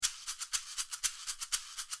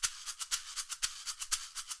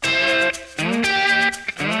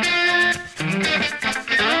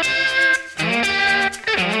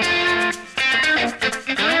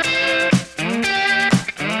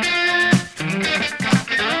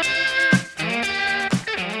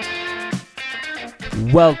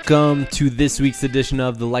Welcome to this week's edition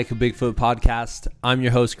of the Like a Bigfoot podcast. I'm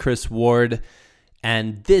your host, Chris Ward,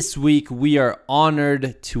 and this week we are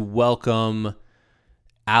honored to welcome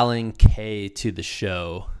Alan Kay to the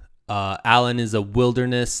show. Alan is a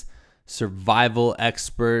wilderness survival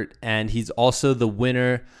expert, and he's also the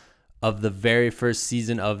winner of the very first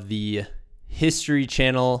season of the History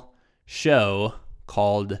Channel show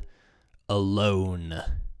called Alone,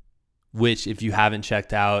 which, if you haven't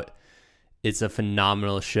checked out, it's a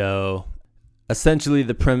phenomenal show. Essentially,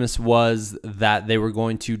 the premise was that they were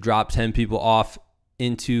going to drop 10 people off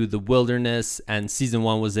into the wilderness, and season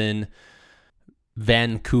 1 was in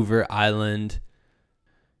Vancouver Island.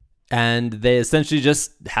 And they essentially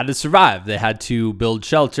just had to survive. They had to build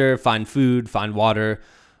shelter, find food, find water,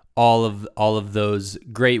 all of those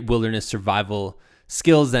great wilderness survival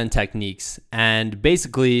skills and techniques. And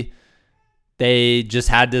basically, they just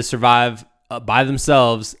had to survive by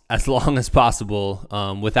themselves as long as possible,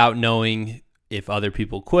 without knowing if other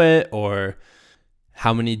people quit or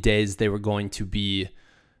how many days they were going to be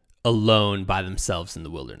alone by themselves in the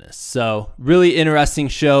wilderness. So really interesting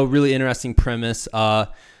show, really interesting premise. I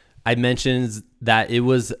mentioned that it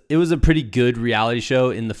was a pretty good reality show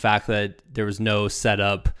in the fact that there was no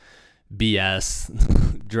setup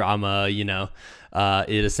BS drama.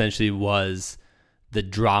 It essentially was the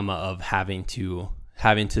drama of having to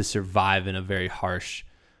survive in a very harsh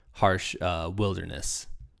wilderness.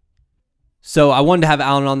 So I wanted to have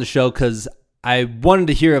Alan on the show because I wanted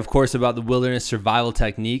to hear, of course, about the wilderness survival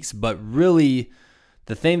techniques, but really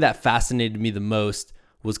the thing that fascinated me the most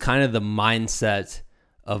was kind of the mindset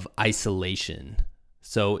of isolation.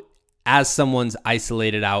 So as someone's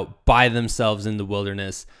isolated out by themselves in the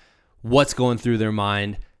wilderness, what's going through their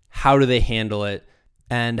mind? How do they handle it?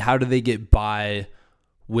 And how do they get by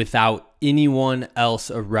without anyone else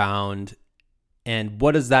around? And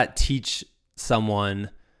what does that teach someone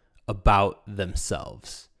about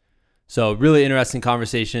themselves? So really interesting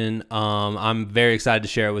conversation. I'm very excited to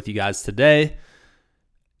share it with you guys today.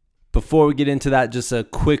 Before we get into that, just a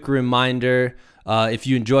quick reminder, if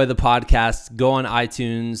you enjoy the podcast, go on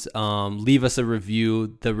iTunes, leave us a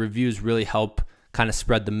review. The reviews really help kind of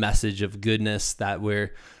spread the message of goodness that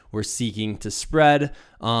we're seeking to spread.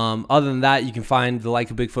 Other than that, you can find the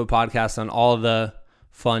Like a Bigfoot podcast on all of the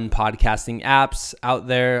fun podcasting apps out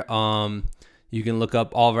there. You can look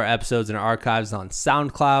up all of our episodes and our archives on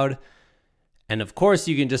SoundCloud. And of course,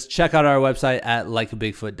 you can just check out our website at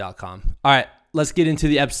likeabigfoot.com. All right, let's get into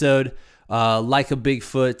the episode. Like a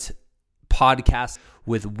Bigfoot podcast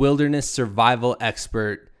with wilderness survival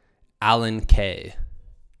expert Alan Kay.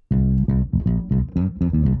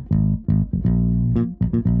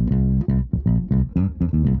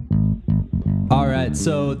 All right,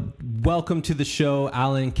 so welcome to the show,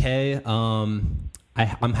 Alan Kay. I'm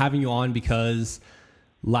having you on because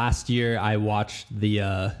last year I watched the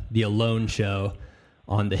Alone show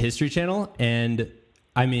on the History Channel, and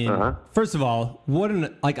I mean, First of all,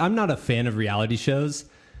 I'm not a fan of reality shows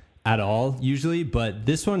at all usually, but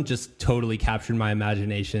this one just totally captured my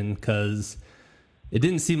imagination because it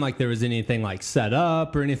didn't seem like there was anything like set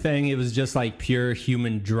up or anything. It was just like pure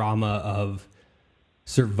human drama of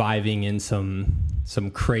surviving in some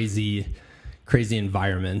crazy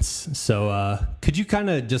environments. So could you kind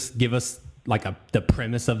of just give us like the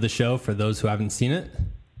premise of the show for those who haven't seen it?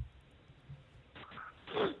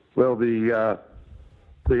 Well, the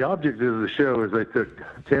object of the show is they took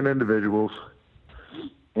 10 individuals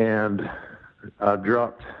and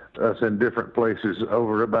dropped us in different places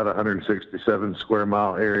over about 167 square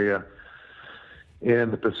mile area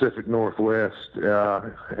in the Pacific Northwest,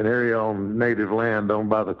 an area on native land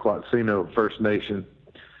owned by the Quatsino First Nation.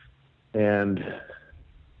 And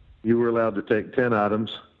you were allowed to take 10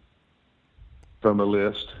 items from a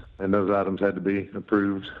list, and those items had to be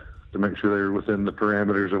approved to make sure they were within the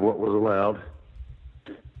parameters of what was allowed.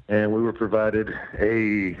 And we were provided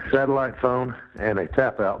a satellite phone and a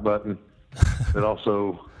tap-out button that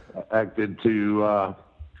also acted to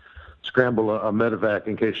scramble a medevac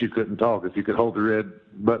in case you couldn't talk. If you could hold the red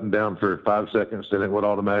button down for 5 seconds, then it would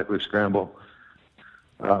automatically scramble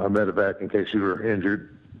a medevac in case you were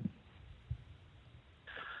injured.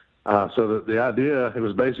 So the idea, it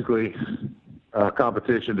was basically a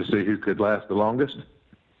competition to see who could last the longest.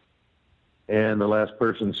 And the last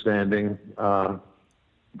person standing,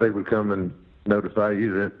 they would come and notify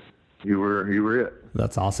you that you were it.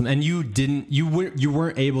 That's awesome. And you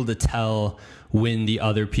weren't able to tell when the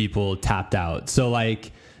other people tapped out. So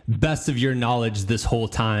like, best of your knowledge, this whole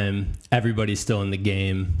time, everybody's still in the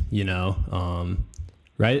game,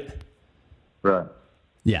 right? Right.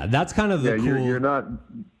 Yeah, that's kind of the cool. You're not.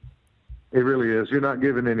 It really is. You're not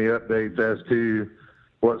given any updates as to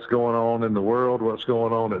what's going on in the world, what's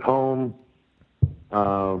going on at home.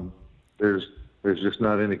 There's just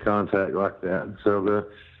not any contact like that. So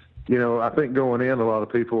I think going in, a lot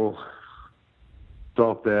of people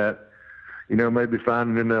thought that, maybe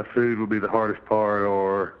finding enough food would be the hardest part,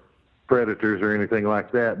 or predators or anything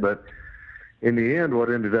like that. But in the end,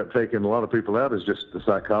 what ended up taking a lot of people out is just the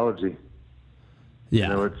psychology.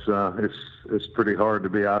 Yeah. It's pretty hard to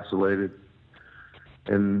be isolated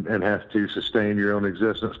and have to sustain your own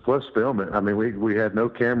existence, plus film it. I mean, we had no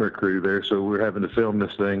camera crew there, so we're having to film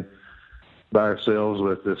this thing by ourselves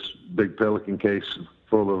with this big Pelican case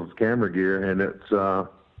full of camera gear, and it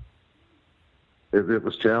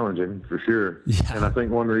was challenging for sure. Yeah. And I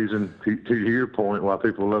think one reason, to your point, why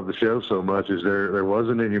people love the show so much is there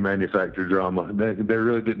wasn't any manufactured drama. There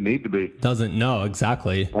really didn't need to be. Doesn't know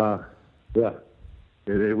exactly. Yeah.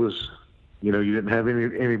 It was, you didn't have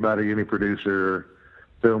any producer or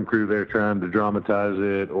film crew there trying to dramatize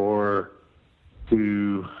it or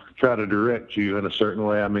to try to direct you in a certain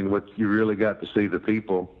way. I mean, what you really got to see the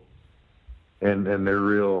people and their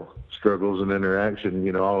real struggles and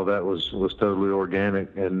interaction. All of that was totally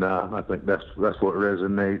organic, and I think that's what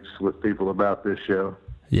resonates with people about this show.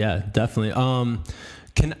 Yeah, definitely. I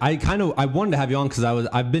wanted to have you on because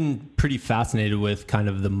I've been pretty fascinated with kind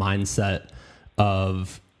of the mindset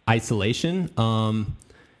of isolation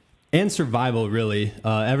and survival, really.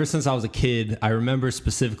 Ever since I was a kid, I remember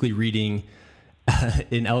specifically reading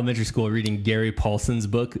in elementary school, reading Gary Paulson's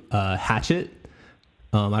book, Hatchet.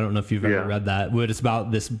 I don't know if you've ever read that, but it's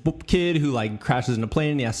about this kid who crashes in a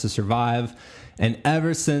plane and he has to survive. And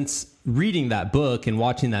ever since reading that book and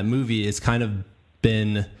watching that movie, it's kind of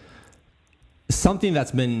been something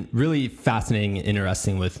that's been really fascinating and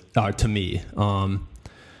interesting to me.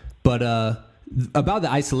 But about the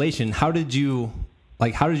isolation, how did you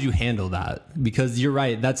handle that? Because you're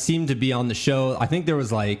right, that seemed to be on the show. I think there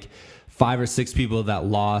was 5 or 6 people that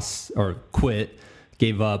lost or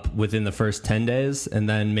gave up within the first 10 days. And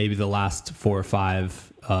then maybe the last 4 or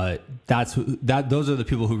 5, those are the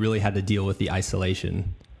people who really had to deal with the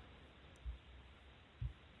isolation.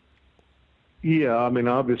 Yeah. I mean,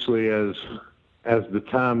 obviously as the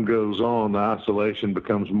time goes on, the isolation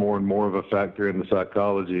becomes more and more of a factor in the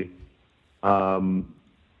psychology.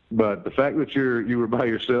 But the fact that you were by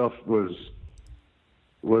yourself was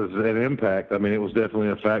an impact. I mean, it was definitely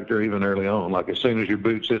a factor even early on. As soon as your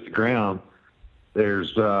boots hit the ground,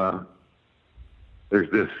 there's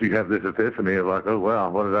this, you have this epiphany of oh wow,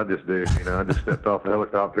 what did I just do? I just stepped off a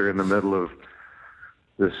helicopter in the middle of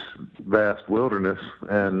this vast wilderness,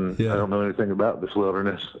 and I don't know anything about this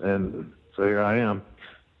wilderness, and so here I am.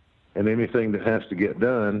 And anything that has to get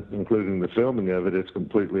done, including the filming of it, it's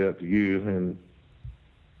completely up to you. And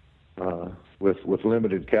with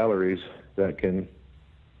limited calories, that can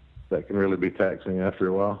really be taxing after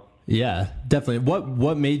a while. Yeah, definitely.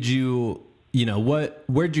 What made you,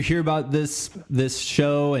 where'd you hear about this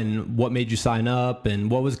show, and what made you sign up, and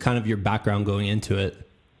what was kind of your background going into it?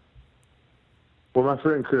 Well, my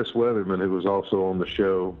friend Chris Weatherman, who was also on the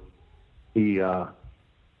show,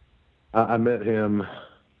 I met him.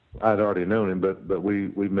 I'd already known him, but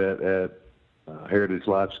we met at Heritage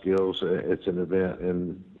Life Skills. It's an event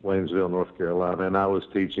in Waynesville, North Carolina, and I was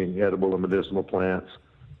teaching edible and medicinal plants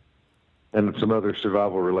and some other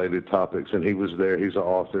survival-related topics, and he was there. He's an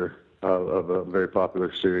author of a very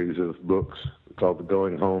popular series of books called the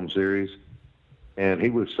Going Home series, and he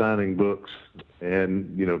was signing books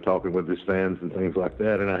and, talking with his fans and things like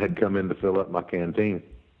that, and I had come in to fill up my canteen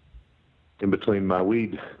in between my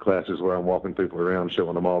weed classes where I'm walking people around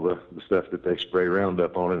showing them all the stuff that they spray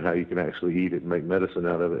Roundup on and how you can actually eat it and make medicine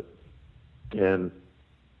out of it. And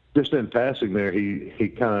just in passing there,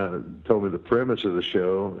 he kind of told me the premise of the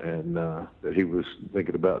show and that he was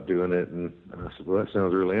thinking about doing it. And I said, well, that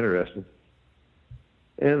sounds really interesting.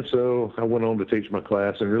 And so I went on to teach my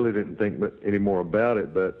class and really didn't think any more about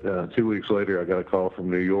it. But 2 weeks later, I got a call from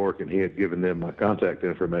New York, and he had given them my contact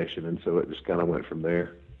information. And so it just kind of went from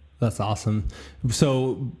there. That's awesome.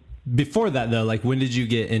 So before that, though, when did you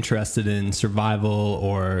get interested in survival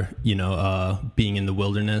or, being in the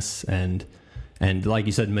wilderness and like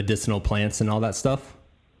you said, medicinal plants and all that stuff?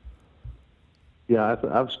 Yeah,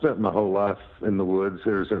 I've spent my whole life in the woods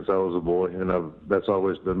ever since I was a boy, and that's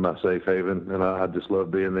always been my safe haven, and I just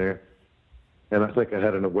love being there. And I think I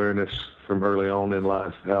had an awareness from early on in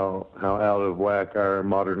life how out of whack our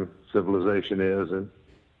modern civilization is, and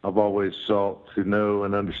I've always sought to know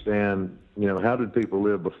and understand, how did people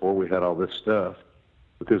live before we had all this stuff?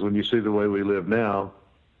 Because when you see the way we live now,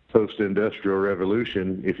 post-industrial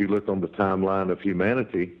revolution, if you look on the timeline of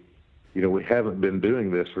humanity, we haven't been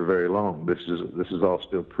doing this for very long. This is all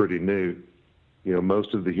still pretty new.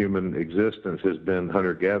 most of the human existence has been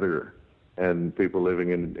hunter-gatherer and people living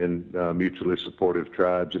in mutually supportive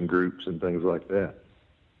tribes and groups and things like that.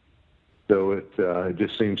 So it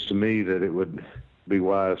just seems to me that it would be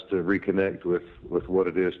wise to reconnect with what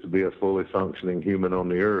it is to be a fully functioning human on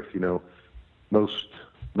the earth.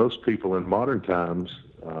 Most people in modern times,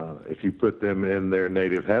 if you put them in their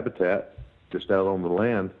native habitat, just out on the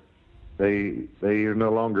land, they are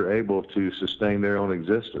no longer able to sustain their own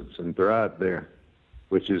existence and thrive there,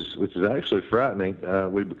 which is actually frightening.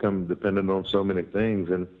 We become dependent on so many things,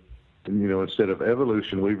 and instead of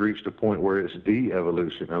evolution, we've reached a point where it's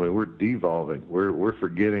de-evolution. I mean, we're devolving. We're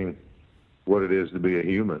forgetting what it is to be a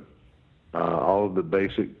human. All of the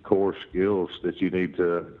basic core skills that you need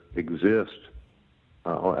to exist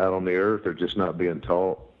out on the earth are just not being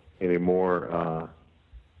taught anymore.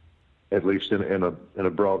 At least in a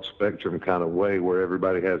broad spectrum kind of way where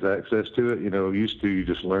everybody has access to it. Used to, you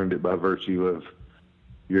just learned it by virtue of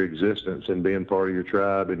your existence and being part of your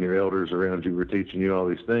tribe, and your elders around you were teaching you all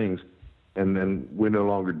these things. And then we no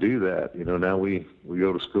longer do that. Now we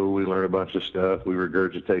go to school, we learn a bunch of stuff, we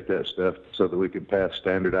regurgitate that stuff so that we can pass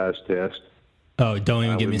standardized tests. Oh, don't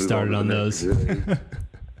even get me started on those.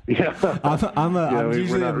 Yeah, I'm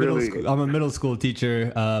usually I'm a middle school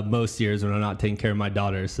teacher most years when I'm not taking care of my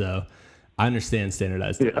daughter, so I understand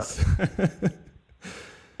standardized tests.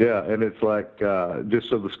 Yeah, and it's like just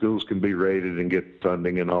so the schools can be rated and get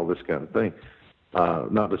funding and all this kind of thing.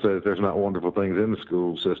 Not to say that there's not wonderful things in the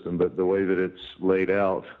school system, but the way that it's laid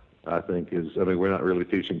out, I think we're not really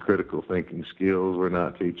teaching critical thinking skills. We're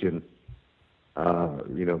not teaching,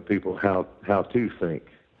 people how to think.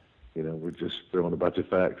 We're just throwing a bunch of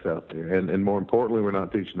facts out there. And more importantly, we're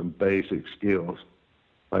not teaching them basic skills.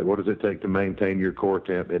 Like, what does it take to maintain your core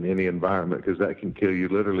temp in any environment? Because that can kill you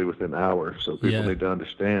literally within hours. So people need to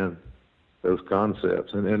understand those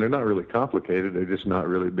concepts. And they're not really complicated. They're just not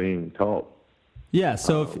really being taught. Yeah,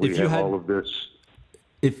 so if you had all of this,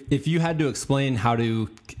 if you had to explain how to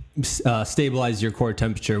stabilize your core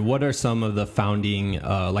temperature, what are some of the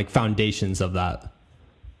foundations of that?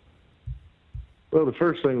 Well, the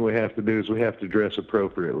first thing we have to do is we have to dress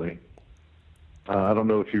appropriately. I don't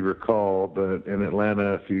know if you recall, but in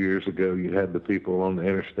Atlanta a few years ago, you had the people on the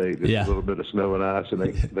interstate, just a little bit of snow and ice, and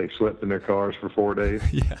they slept in their cars for 4 days.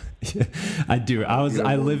 Yeah, I do.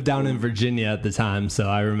 I lived down in Virginia at the time, so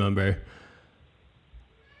I remember.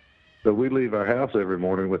 So we leave our house every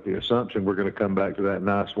morning with the assumption we're going to come back to that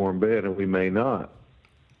nice warm bed, and we may not.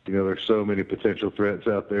 There's so many potential threats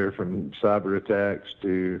out there, from cyber attacks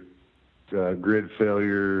to grid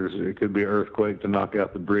failures. It could be an earthquake to knock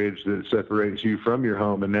out the bridge that separates you from your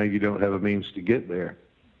home, and now you don't have a means to get there.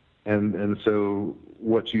 And so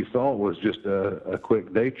what you thought was just a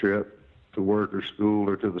quick day trip to work or school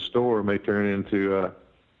or to the store may turn into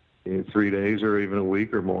 3 days or even a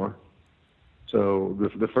week or more. So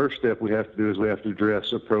the first step we have to do is we have to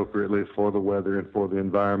dress appropriately for the weather and for the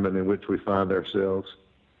environment in which we find ourselves.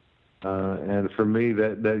 And for me,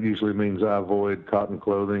 that usually means I avoid cotton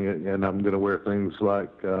clothing, and I'm going to wear things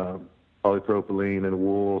like polypropylene and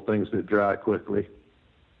wool, things that dry quickly.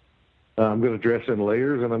 I'm going to dress in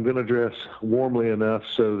layers, and I'm going to dress warmly enough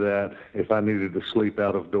so that if I needed to sleep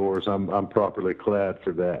out of doors, I'm properly clad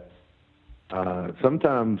for that.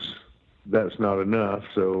 Sometimes that's not enough,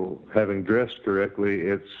 so having dressed correctly,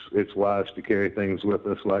 it's wise to carry things with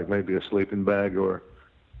us, like maybe a sleeping bag or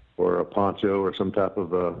a poncho or some type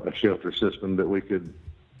of a shelter system that we could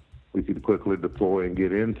quickly deploy and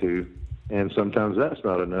get into. And sometimes that's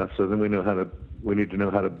not enough. So then we need to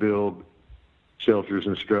know how to build shelters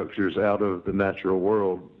and structures out of the natural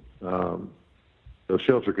world. So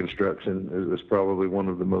shelter construction is probably one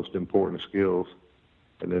of the most important skills.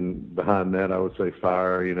 And then behind that, I would say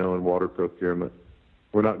fire, and water procurement.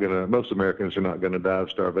 Most Americans are not gonna die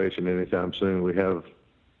of starvation anytime soon. We have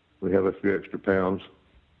a few extra pounds.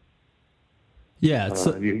 Yeah,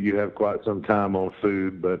 you have quite some time on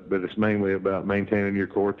food, but it's mainly about maintaining your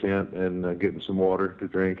core tent and getting some water to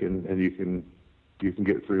drink, and you can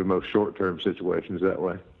get through most short-term situations that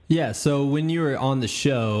way. Yeah, so when you were on the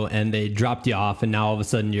show and they dropped you off and now all of a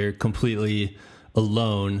sudden you're completely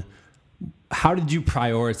alone, how did you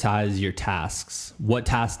prioritize your tasks? What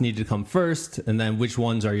tasks needed to come first, and then which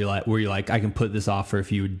ones were you like, I can put this off for a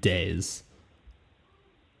few days?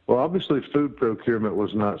 Well, obviously, food procurement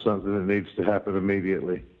was not something that needs to happen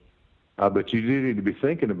immediately, but you do need to be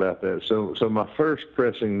thinking about that. So my first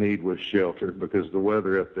pressing need was shelter, because the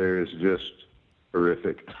weather up there is just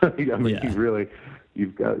horrific.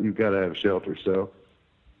 You've got to have shelter. So,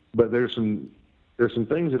 but there's some there's some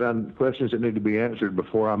questions that need to be answered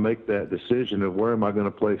before I make that decision of where am I going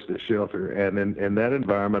to place this shelter. And in that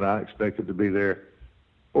environment, I expected to be there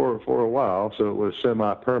for a while, so it was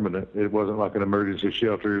semi-permanent. It wasn't like an emergency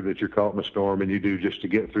shelter that you're caught in a storm and you do just to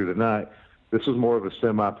get through the night. This was more of a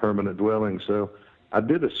semi-permanent dwelling. So I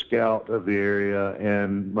did a scout of the area,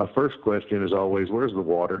 and my first question is always, where's the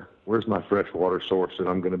water? Where's my fresh water source that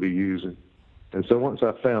I'm going to be using? And so once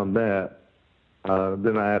I found that,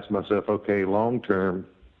 then I asked myself, okay, long term,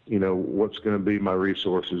 what's going to be my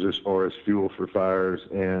resources as far as fuel for fires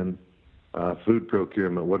and food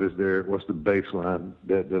procurement? What's the baseline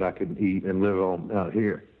that I can eat and live on out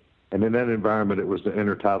here? And in that environment, it was the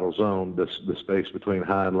intertidal zone, the space between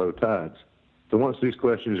high and low tides. So once these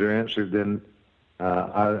questions are answered, then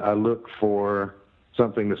I look for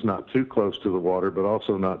something that's not too close to the water, but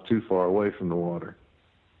also not too far away from the water.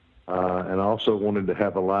 And I also wanted to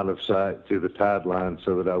have a line of sight to the tide line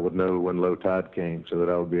so that I would know when low tide came, so that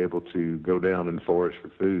I would be able to go down and forage for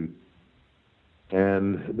food.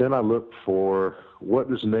 And then I look for what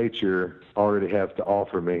does nature already have to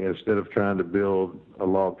offer me. Instead of trying to build a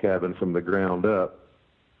log cabin from the ground up,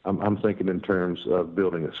 I'm thinking in terms of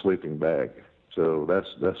building a sleeping bag. So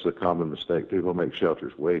that's a common mistake. People make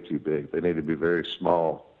shelters way too big. They need to be very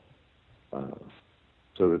small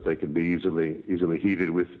so that they can be easily heated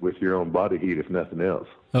with your own body heat, if nothing else.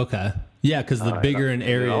 Okay. Yeah, because the bigger an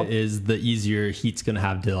area is, the easier heat's going to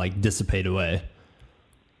have to dissipate away.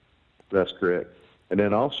 That's correct. And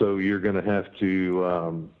then also you're going to have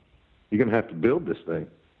to build this thing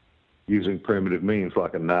using primitive means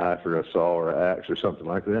like a knife or a saw or an axe or something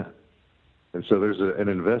like that. And so there's an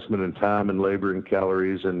investment in time and labor and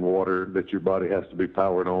calories and water that your body has to be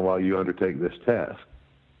powered on while you undertake this task.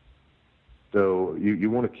 So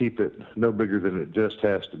you want to keep it no bigger than it just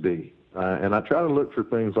has to be. And I try to look for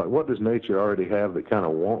things like, what does nature already have that kind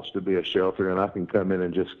of wants to be a shelter, and I can come in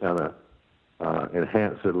and just kind of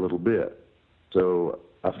enhance it a little bit. So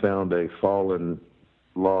I found a fallen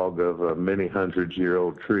log of a many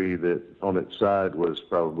hundred-year-old tree that on its side was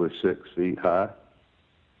probably 6 feet high.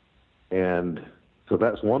 And so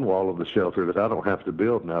that's one wall of the shelter that I don't have to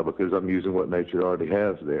build now because I'm using what nature already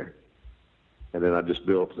has there. And then I just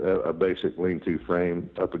built a basic lean-to frame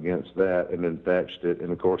up against that and then thatched it. And,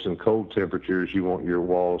 of course, in cold temperatures, you want your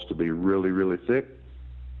walls to be really, really thick.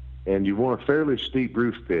 And you want a fairly steep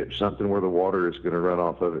roof pitch, something where the water is going to run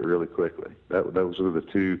off of it really quickly. Those are the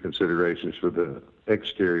two considerations for the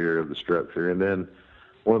exterior of the structure. And then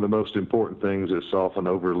one of the most important things that's often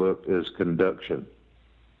overlooked is conduction.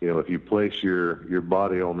 If you place your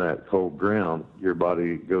body on that cold ground, your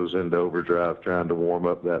body goes into overdrive trying to warm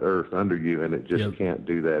up that earth under you, and it just can't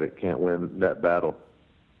do that. It can't win that battle.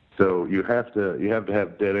 So you have to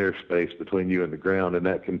have dead air space between you and the ground, and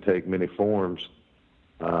that can take many forms.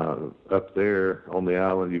 Up there on the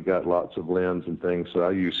island, you've got lots of limbs and things. So I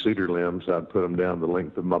use cedar limbs. I'd put them down the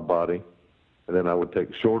length of my body, and then I would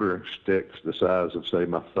take shorter sticks the size of, say,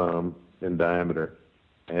 my thumb in diameter,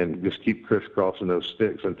 and just keep crisscrossing those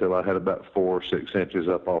sticks until I had about 4 or 6 inches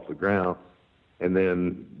up off the ground. And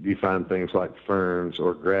then you find things like ferns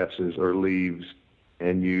or grasses or leaves,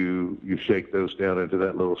 and you shake those down into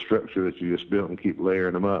that little structure that you just built and keep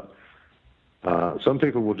layering them up. Some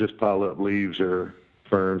people will just pile up leaves or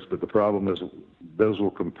ferns, but the problem is those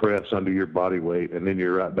will compress under your body weight, and then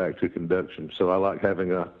you're right back to conduction. So I like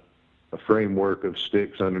having a framework of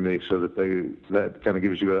sticks underneath so that kind of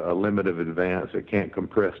gives you a limit of advance. It can't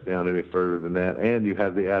compress down any further than that. And you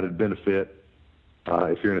have the added benefit,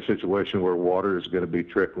 if you're in a situation where water is going to be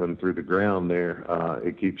trickling through the ground there,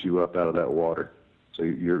 it keeps you up out of that water. So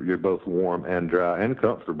you're both warm and dry and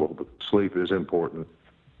comfortable, but sleep is important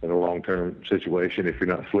in a long-term situation. If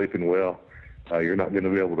you're not sleeping well, you're not going to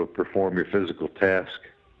be able to perform your physical task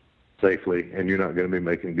safely, and you're not going to be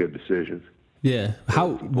making good decisions. Yeah.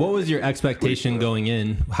 What was your expectation going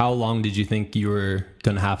in? How long did you think you were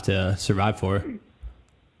going to have to survive for?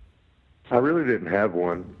 I really didn't have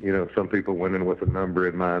one. Some people went in with a number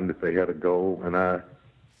in mind if they had a goal, and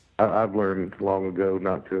I've learned long ago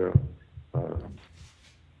not to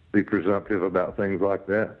be presumptive about things like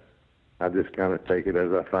that. I just kind of take it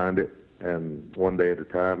as I find it, and one day at a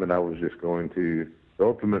time. And I was just the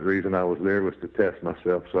ultimate reason I was there was to test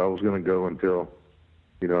myself. So I was going to go until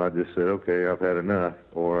I just said, okay, I've had enough,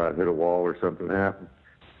 or I hit a wall or something happened.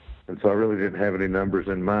 And so I really didn't have any numbers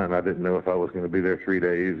in mind. I didn't know if I was going to be there 3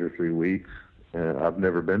 days or 3 weeks. I've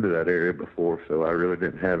never been to that area before, so I really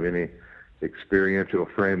didn't have any experiential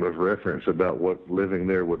frame of reference about what living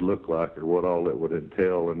there would look like or what all it would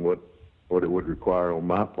entail and what it would require on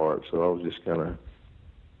my part. So I was just kind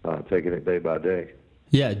of taking it day by day.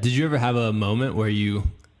 Yeah. Did you ever have a moment where you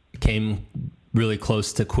came really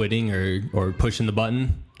close to quitting or pushing the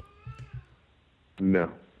button?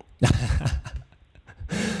 No.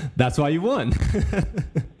 That's why you won.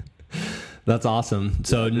 That's awesome.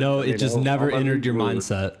 So it just never entered your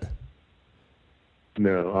mindset.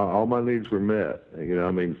 No, all my needs were met.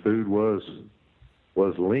 Food was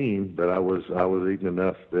lean, but I was eating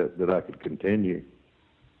enough that I could continue.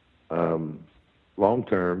 Long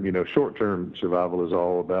term, short term survival is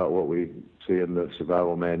all about what we see in the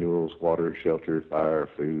survival manuals: water, shelter, fire,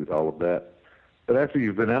 food, all of that. But after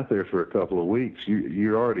you've been out there for a couple of weeks,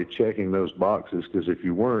 you're already checking those boxes, because if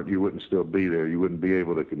you weren't, you wouldn't still be there. You wouldn't be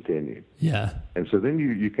able to continue. Yeah. And so then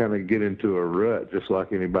you kind of get into a rut, just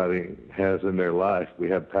like anybody has in their life. We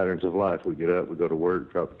have patterns of life. We get up, we go to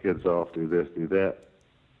work, drop the kids off, do this, do that.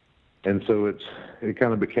 And so it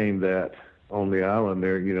kind of became that on the island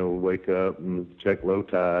there, wake up and check low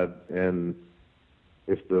tide, and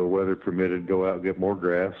if the weather permitted, go out and get more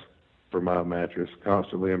grass for my mattress,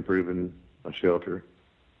 constantly improving my shelter,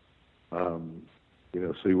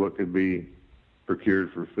 see what could be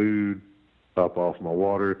procured for food, top off my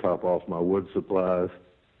water, top off my wood supplies,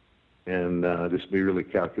 and just be really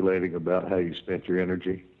calculating about how you spent your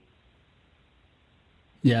energy.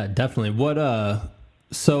 Yeah, definitely.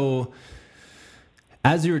 So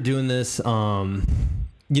as you were doing this, you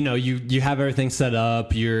have everything set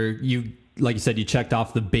up. You like you said, you checked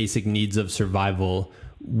off the basic needs of survival.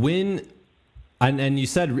 And you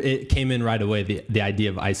said it came in right away, the idea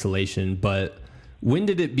of isolation, but when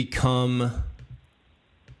did it become,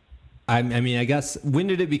 I guess, when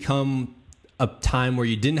did it become a time where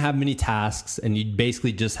you didn't have many tasks and you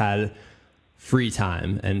basically just had free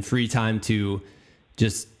time to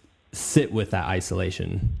just sit with that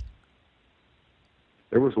isolation?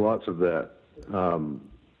 There was lots of that.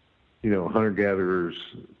 Hunter-gatherers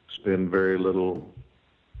spend very little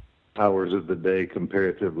hours of the day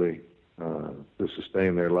comparatively to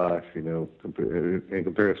sustain their life, in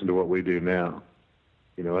comparison to what we do now.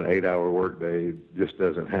 An 8-hour workday just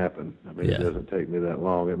doesn't happen. It doesn't take me that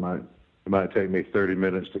long. It might take me 30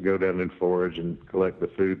 minutes to go down and forage and collect the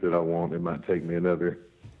food that I want. It might take me another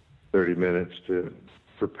 30 minutes to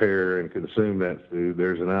prepare and consume that food.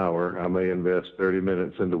 There's an hour. I may invest 30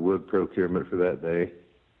 minutes into wood procurement for that day,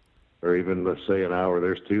 or even, let's say, an hour.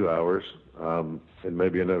 There's 2 hours, and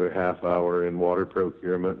maybe another half hour in water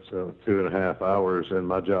procurement. So 2.5 hours, and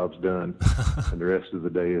my job's done. And the rest of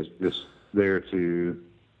the day is just there to,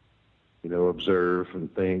 observe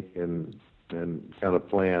and think and kind of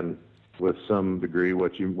plan with some degree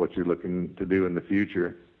what you're looking to do in the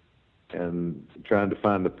future, and trying to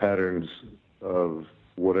find the patterns of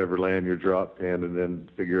whatever land you're dropped in, and then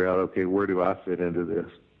figure out, okay, where do I fit into this?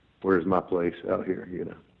 Where's my place out here?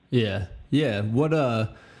 Yeah. What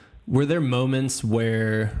were there moments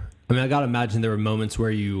where, I gotta imagine there were moments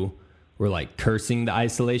where you were like cursing the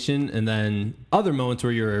isolation, and then other moments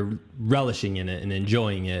where you're relishing in it and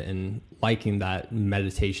enjoying it and liking that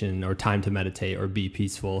meditation or time to meditate or be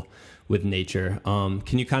peaceful with nature.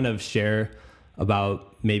 Can you kind of share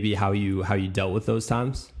about maybe how you dealt with those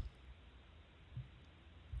times?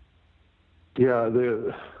 Yeah,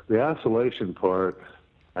 the isolation part,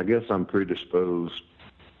 I guess I'm predisposed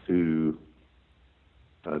to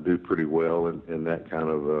do pretty well in that kind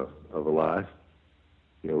of a life.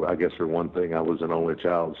 I guess for one thing, I was an only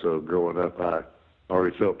child, so growing up, I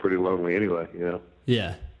already felt pretty lonely anyway.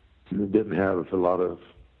 Yeah. Didn't have a lot of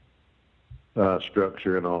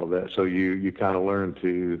structure and all of that, so you kind of learn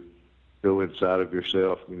to go inside of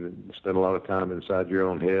yourself and spend a lot of time inside your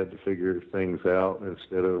own head to figure things out,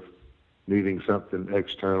 instead of needing something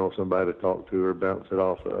external, somebody to talk to or bounce it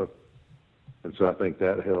off of. And so I think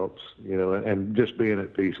that helps, and just being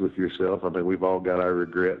at peace with yourself. We've all got our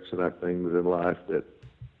regrets and our things in life that,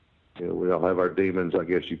 we all have our demons, I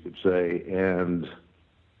guess you could say. And,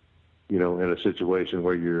 in a situation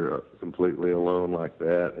where you're completely alone like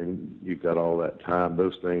that and you've got all that time,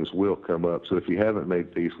 those things will come up. So if you haven't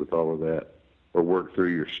made peace with all of that or worked through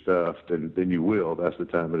your stuff, then you will. That's the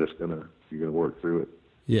time that you're going to work through it.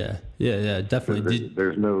 Yeah, definitely.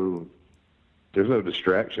 There's no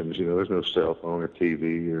distractions, there's no cell phone or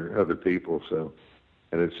TV or other people. So,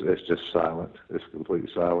 and it's just silent. It's complete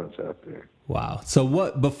silence out there. Wow.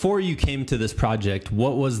 So before you came to this project,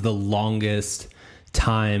 what was the longest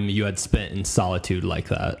time you had spent in solitude like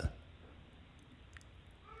that?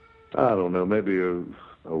 I don't know, maybe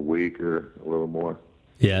a week or a little more.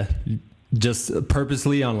 Yeah. Just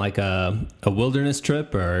purposely on like a wilderness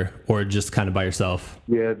trip or just kind of by yourself?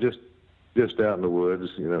 Yeah, just out in the woods,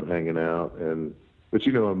 hanging out and But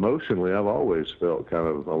emotionally, I've always felt kind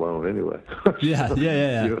of alone anyway. Yeah.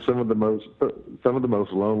 Some of the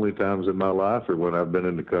most lonely times in my life are when I've been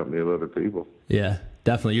in the company of other people. Yeah,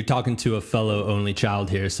 definitely. You're talking to a fellow only child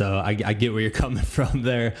here, so I get where you're coming from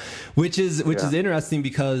there, which is interesting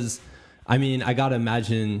because, I mean, I gotta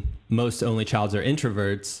imagine most only childs are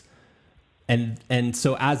introverts, and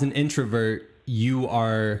so as an introvert, you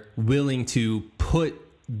are willing to put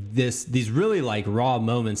these really like raw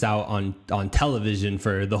moments out on television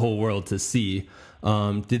for the whole world to see.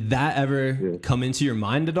 Did that ever come into your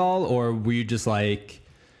mind at all, or were you just like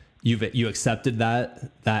you accepted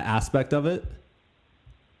that aspect of it?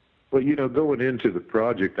 Well, going into the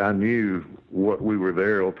project, I knew what we were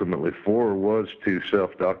there ultimately for was to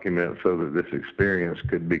self-document so that this experience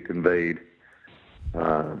could be conveyed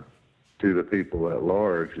to the people at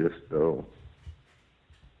large. Just so,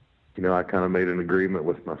 I kind of made an agreement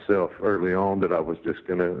with myself early on that I was just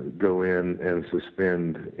going to go in and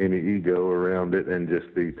suspend any ego around it and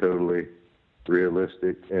just be totally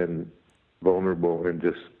realistic and vulnerable, and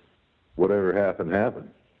just whatever happened. I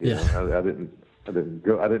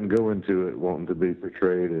didn't go into it wanting to be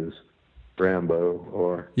portrayed as Rambo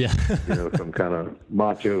or some kind of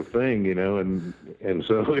macho thing, and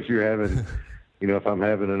so if you're having, if I'm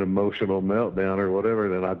having an emotional meltdown or whatever,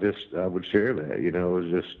 then I would share that. It was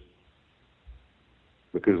just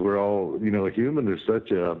because we're all, a human is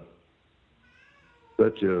such a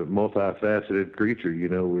multifaceted creature.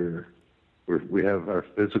 We have our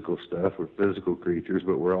physical stuff. We're physical creatures,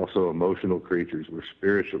 but we're also emotional creatures. We're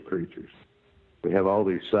spiritual creatures. We have all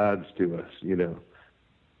these sides to us,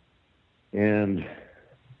 and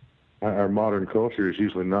our modern culture is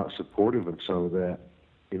usually not supportive of some of that.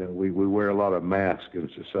 We wear a lot of masks in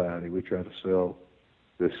society. We try to sell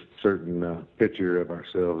this certain picture of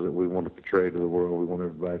ourselves that we want to portray to the world. We want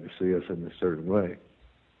everybody to see us in a certain way.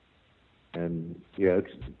 And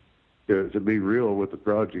it's to be real with the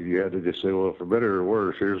project, you had to just say, well, for better or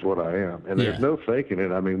worse, here's what I am. And there's no faking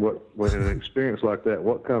it. I mean, when an experience like that,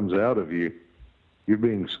 what comes out of you, you're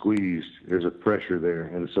being squeezed. There's a pressure there.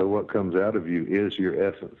 And so what comes out of you is your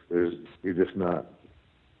essence. You're just not,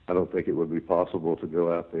 I don't think it would be possible to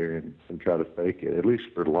go out there and try to fake it, at least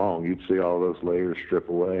for long. You'd see all those layers strip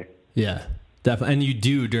away. Yeah, definitely. And you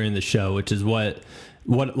do during the show, which is what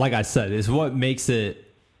like I said, is what makes it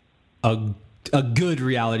a good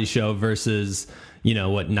reality show versus,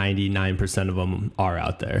 what 99% of them are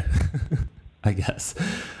out there, I guess.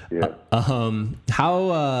 Yeah.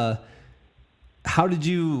 How did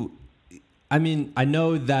you, I mean, I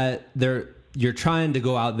know that you're trying to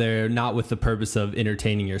go out there not with the purpose of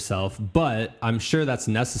entertaining yourself, but I'm sure that's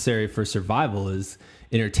necessary for survival, is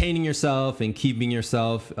entertaining yourself and keeping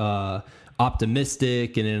yourself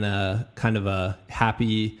optimistic and in a kind of a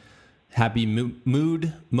happy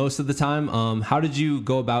mood most of the time. How did you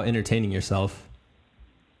go about entertaining yourself?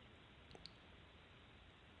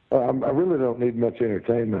 I really don't need much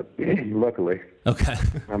entertainment, luckily. Okay.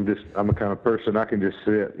 I'm a kind of person, I can just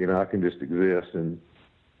sit, I can just exist and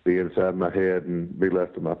be inside my head and be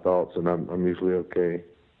left to my thoughts, and I'm usually okay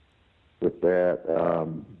with that.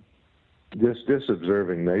 Just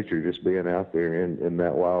observing nature, just being out there in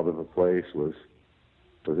that wild of a place was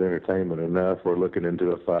entertainment enough, or looking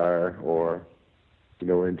into a fire, or,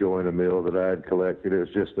 enjoying a meal that I had collected. It was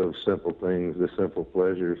just those simple things, the simple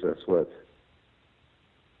pleasures.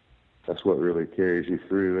 That's what really carries you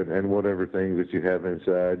through, and whatever things that you have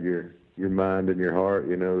inside your mind and your heart,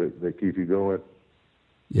 that keep you going.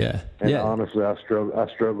 Yeah. And honestly, I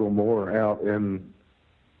struggle more out in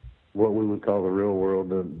what we would call the real world,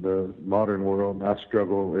 the modern world. I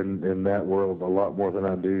struggle in that world a lot more than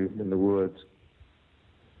I do in the woods.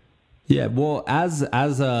 Yeah. Well, as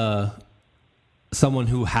someone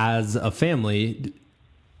who has a family,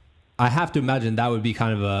 I have to imagine that would be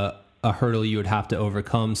kind of a hurdle you would have to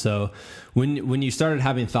overcome. So when you started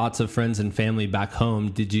having thoughts of friends and family back home,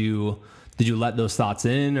 did you let those thoughts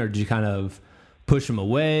in, or did you kind of push them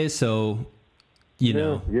away? So, Yeah,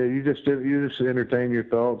 you just entertain your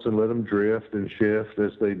thoughts and let them drift and shift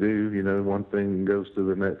as they do. One thing goes to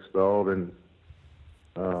the next thought, and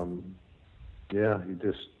you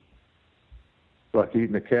just, like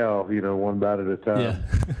eating a cow, one bite at a time. Yeah.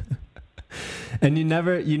 And you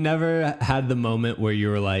never had the moment where you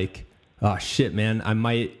were like, oh shit, man, I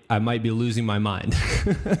might be losing my mind.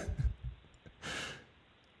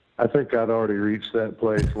 I think I'd already reached that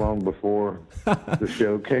place long before the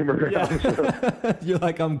show came around. Yeah. So. You're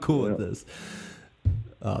like, I'm cool with this.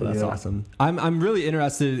 Oh, that's awesome. I'm really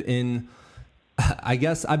interested in, I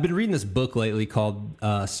guess I've been reading this book lately called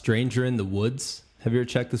Stranger in the Woods. Have you ever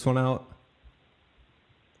checked this one out?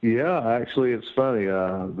 Yeah, actually, it's funny.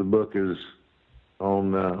 The book is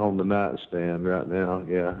on the nightstand right now.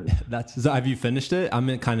 Yeah. So have you finished it? I'm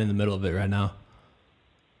kind of in the middle of it right now.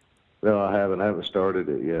 No, I haven't started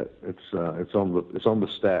it yet. It's on the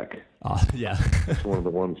stack. Yeah. It's one of the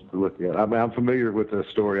ones to look at. I mean, I'm familiar with the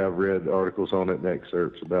story. I've read articles on it and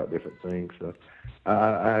excerpts about different things. So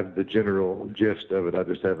I have the general gist of it. I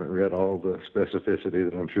just haven't read all the specificity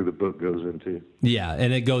that I'm sure the book goes into. Yeah,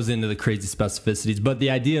 and it goes into the crazy specificities. But the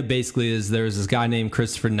idea basically is there's this guy named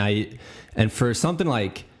Christopher Knight, and for something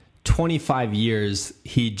like 25 years,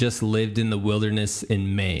 he just lived in the wilderness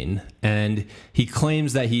in Maine, and he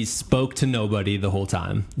claims that he spoke to nobody the whole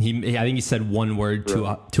time. I think he said one word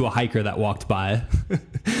to a hiker that walked by,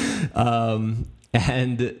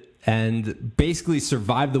 and basically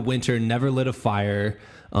survived the winter, never lit a fire.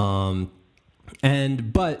 But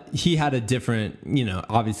he had a different,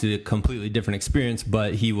 obviously a completely different experience,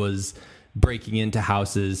 but he was breaking into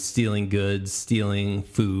houses, stealing goods, stealing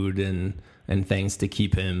food and things to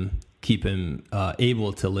keep him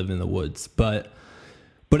able to live in the woods. But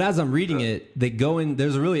as I'm reading it,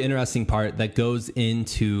 there's a really interesting part that goes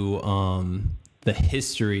into the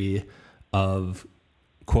history of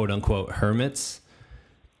quote unquote hermits.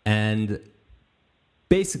 And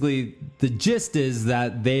basically the gist is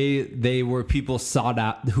that they were people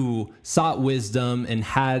who sought wisdom and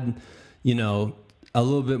had, a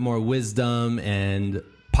little bit more wisdom and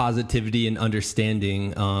positivity and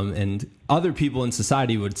understanding, and other people in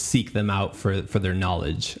society would seek them out for their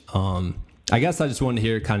knowledge. I guess I just wanted to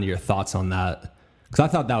hear kind of your thoughts on that, because I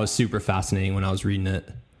thought that was super fascinating when I was reading it.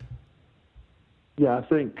 Yeah, I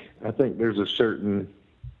think there's a certain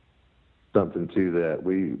something to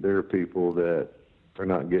that. There are people that are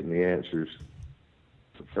not getting the answers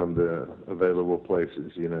from the available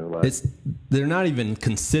places, they're not even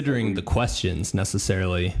considering the questions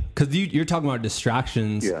necessarily, because you're talking about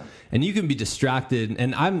distractions. Yeah. And you can be distracted,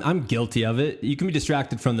 and I'm guilty of it. You can be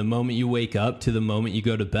distracted from the moment you wake up to the moment you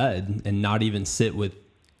go to bed and not even sit with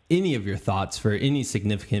any of your thoughts for any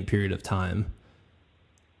significant period of time.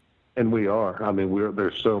 And we are. I mean,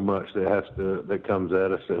 there's so much that comes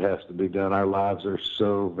at us that has to be done. Our lives are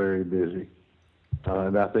so very busy,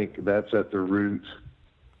 and I think that's at the root.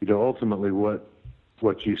 Ultimately,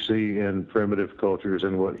 what you see in primitive cultures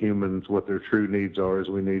and what their true needs are is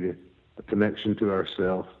we need a connection to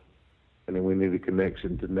ourselves, and then we need a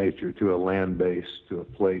connection to nature, to a land base, to a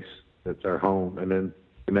place that's our home, and then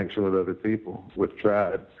connection with other people, with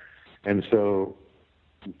tribe. And so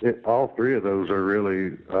all three of those are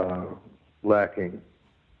really lacking,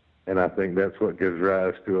 and I think that's what gives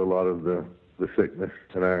rise to a lot of the sickness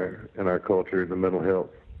in our culture, the mental health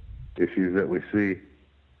issues that we see.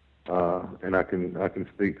 And I can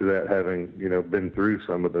speak to that, having been through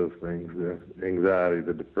some of those things, the anxiety,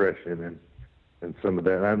 the depression, and some of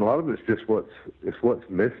that. And a lot of it's just what's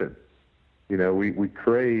missing. We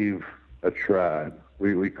crave a tribe.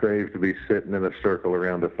 We crave to be sitting in a circle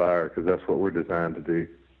around a fire because that's what we're designed to do.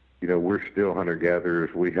 We're still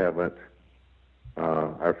hunter-gatherers. We haven't.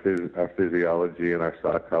 Our physiology and our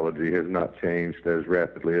psychology has not changed as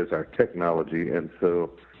rapidly as our technology, and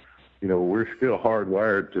so. We're still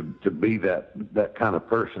hardwired to be that kind of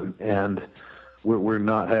person, and we're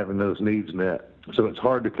not having those needs met. So it's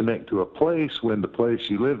hard to connect to a place when the place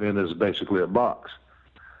you live in is basically a box.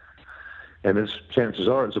 And chances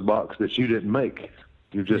are it's a box that you didn't make.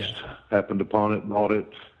 You just happened upon it, bought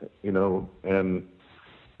it, and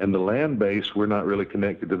the land base, we're not really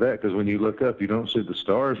connected to that, because when you look up, you don't see the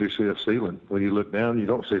stars, you see a ceiling. When you look down, you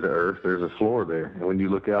don't see the earth, there's a floor there. And when you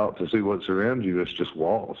look out to see what's around you, it's just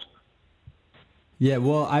walls. Yeah,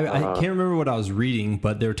 well, I can't remember what I was reading,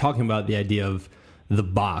 but they were talking about the idea of the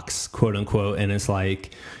box, quote unquote, and it's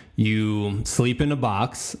like you sleep in a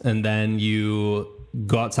box, and then you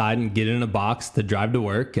go outside and get in a box to drive to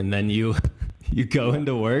work, and then you go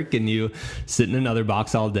into work and you sit in another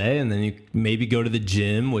box all day, and then you maybe go to the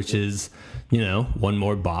gym, which is, one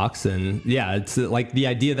more box. And yeah, it's like the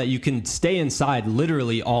idea that you can stay inside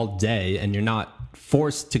literally all day and you're not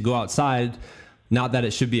forced to go outside. Not that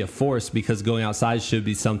it should be a force, because going outside should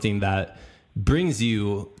be something that brings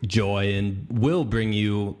you joy and will bring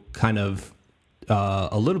you kind of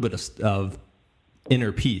a little bit of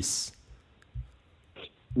inner peace.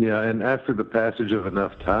 Yeah, and after the passage of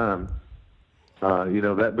enough time,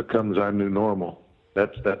 that becomes our new normal.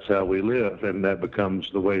 That's how we live, and that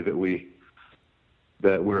becomes the way that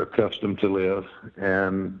we're accustomed to live,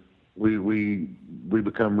 and we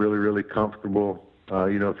become really, really comfortable.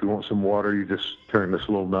 If you want some water, you just turn this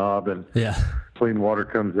little knob and clean water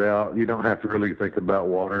comes out. You don't have to really think about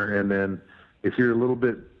water. And then if you're a little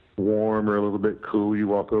bit warm or a little bit cool, you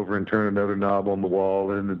walk over and turn another knob on the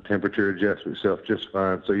wall, and the temperature adjusts itself just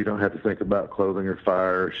fine. So you don't have to think about clothing or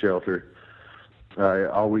fire or shelter.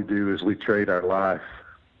 All we do is we trade our life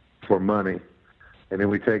for money, and then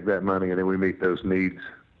we take that money and then we meet those needs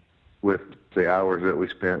with the hours that we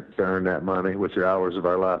spent to earn that money, which are hours of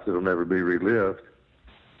our life that will never be relived.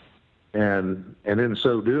 And in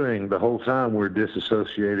so doing, the whole time we're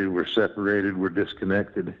disassociated, we're separated, we're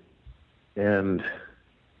disconnected, and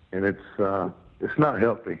it's not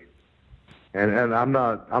healthy. And I'm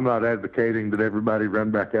not advocating that everybody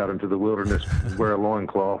run back out into the wilderness, wear a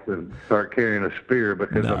loincloth, and start carrying a spear,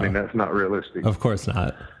 because No. I mean that's not realistic. Of course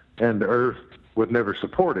not. And the Earth would never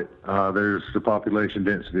support it. There's the population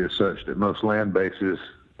density is such that most land bases,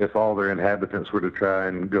 if all their inhabitants were to try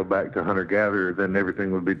and go back to hunter-gatherer, then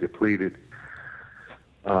everything would be depleted.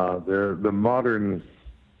 The modern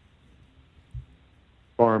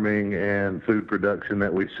farming and food production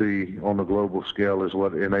that we see on the global scale is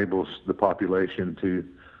what enables the population to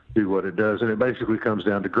do what it does. And it basically comes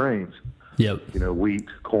down to grains. Yep. Wheat,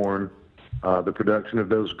 corn, the production of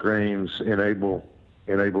those grains enable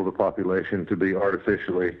the population to be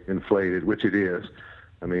artificially inflated, which it is.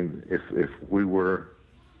 I mean, if we were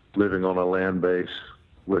living on a land base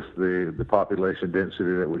with the population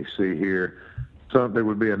density that we see here, there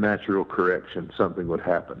would be a natural correction. Something would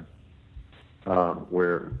happen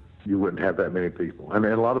where you wouldn't have that many people. And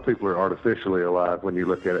a lot of people are artificially alive when you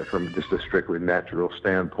look at it from just a strictly natural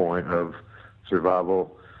standpoint of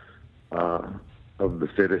survival of the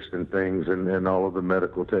fittest and things, and all of the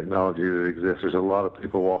medical technology that exists. There's a lot of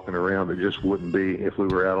people walking around that just wouldn't be if we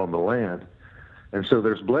were out on the land. And so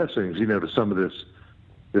there's blessings, to some of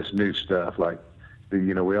this new stuff. Like,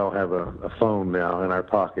 we all have a phone now in our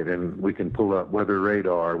pocket, and we can pull up weather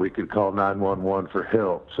radar. We could call 911 for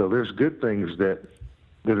help. So there's good things that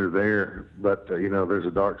are there, but there's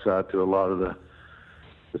a dark side to a lot of the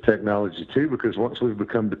technology too, because once we've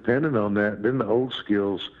become dependent on that, then the old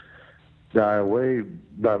skills die away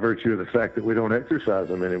by virtue of the fact that we don't exercise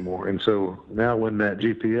them anymore. And so now when that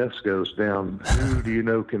GPS goes down, who do you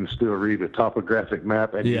know can still read a topographic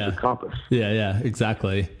map and use a compass? Yeah,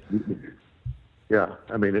 exactly. Yeah,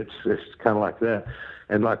 I mean, it's kind of like that.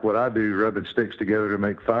 And like what I do, rubbing sticks together to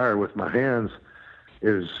make fire with my hands,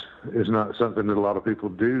 is not something that a lot of people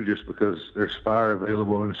do, just because there's fire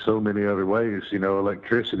available in so many other ways.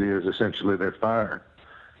 Electricity is essentially their fire.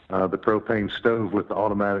 The propane stove with the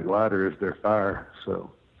automatic lighter is their fire.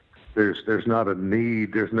 So there's not a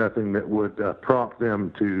need. There's nothing that would prompt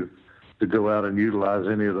them to go out and utilize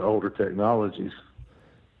any of the older technologies.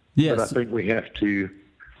 Yes. But I think we have to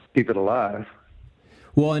keep it alive.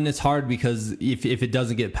 Well, and it's hard because if it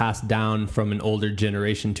doesn't get passed down from an older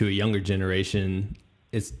generation to a younger generation,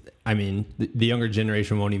 the younger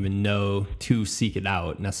generation won't even know to seek it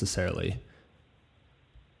out necessarily.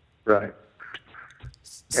 Right.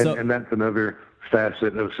 So, and that's another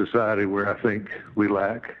facet of society where I think we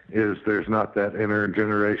lack, is there's not that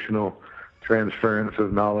intergenerational transference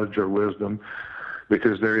of knowledge or wisdom,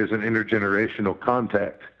 because there is an intergenerational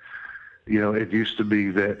contact. It used to be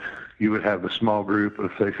that you would have a small group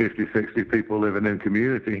of, say, 50, 60 people living in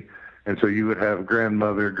community, and so you would have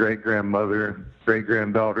grandmother, great-grandmother,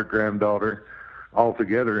 great-granddaughter, granddaughter, all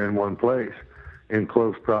together in one place, in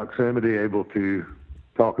close proximity, able to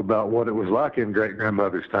talk about what it was like in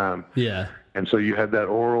great-grandmother's time. Yeah. And so you had that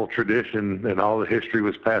oral tradition, and all the history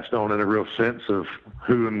was passed on in a real sense of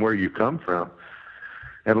who and where you come from.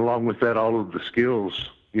 And along with that, all of the skills,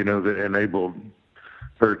 that enabled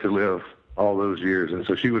her to live all those years. And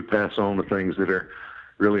so she would pass on the things that are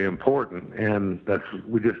really important. And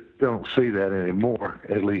we just don't see that anymore,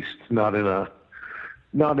 at least not in a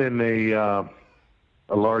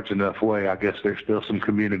large enough way. I guess there's still some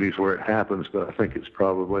communities where it happens, but I think it's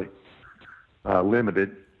probably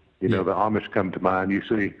limited. The Amish come to mind. You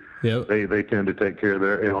see, yep. They tend to take care of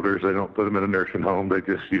their elders. They don't put them in a nursing home.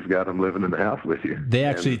 You've got them living in the house with you. They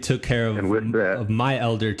actually took care of my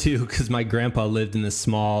elder too, because my grandpa lived in this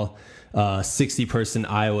small 60-person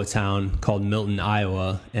Iowa town called Milton,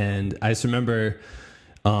 Iowa, and I just remember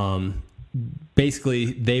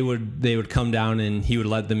basically they would come down and he would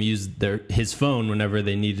let them use his phone whenever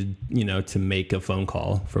they needed, to make a phone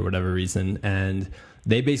call for whatever reason. And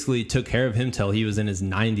they basically took care of him till he was in his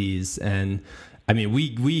 90s. And I mean,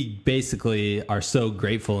 we basically are so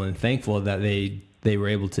grateful and thankful that they were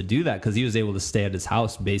able to do that, because he was able to stay at his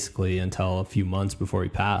house basically until a few months before he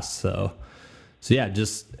passed. So yeah,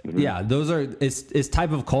 those are, it's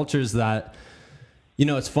type of cultures that,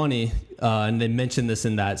 it's funny, and they mentioned this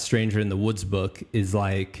in that Stranger in the Woods book, is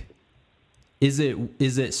like, is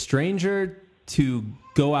it stranger to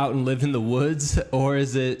go out and live in the woods, or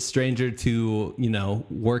is it stranger to,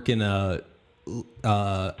 work in a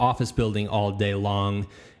office building all day long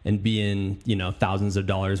and be in, thousands of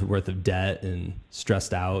dollars worth of debt and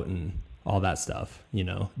stressed out and all that stuff?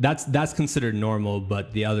 That's considered normal,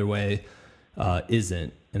 but the other way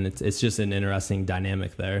isn't. And it's just an interesting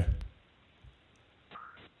dynamic there.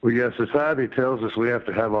 Well, yeah, society tells us we have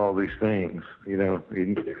to have all these things, and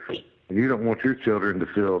you don't want your children to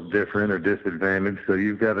feel different or disadvantaged, so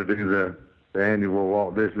you've got to do the annual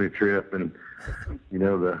Walt Disney trip and,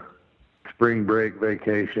 the spring break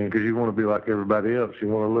vacation, because you want to be like everybody else. You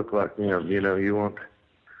want to look like them. You want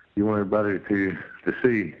everybody to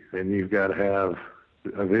see, and you've got to have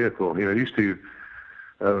a vehicle. Used to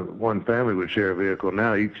one family would share a vehicle.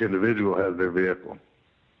 Now each individual has their vehicle,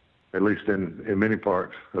 at least in many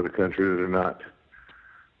parts of the country that are not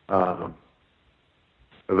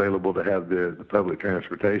available to have the public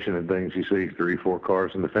transportation and things. You see 3-4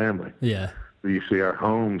 cars in the family. Yeah. You see our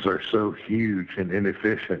homes are so huge and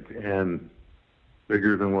inefficient and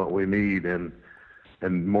bigger than what we need, and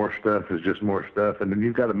more stuff is just more stuff, and then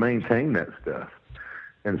you've got to maintain that stuff.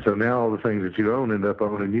 And so now all the things that you own end up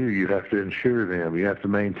owning you. You have to insure them. You have to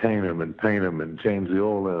maintain them and paint them and change the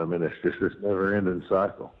oil in them, and it's just this never-ending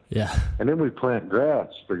cycle. Yeah. And then we plant grass,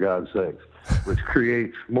 for God's sakes, which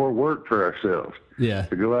creates more work for ourselves. Yeah.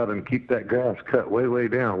 To go out and keep that grass cut way, way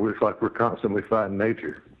down. It's like we're constantly fighting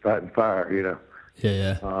nature, fighting fire,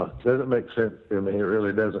 Yeah. Doesn't make sense to me. It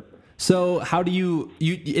really doesn't. So how do you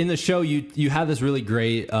in the show, you have this really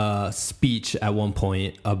great speech at one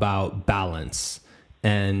point about balance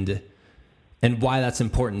and why that's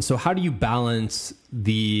important. So how do you balance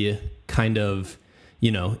the kind of,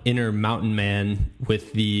 inner mountain man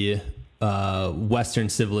with the Western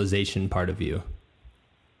civilization part of you?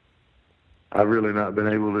 I've really not been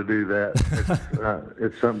able to do that.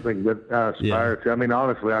 It's something that I aspire to. I mean,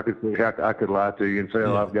 honestly, I could lie to you and say,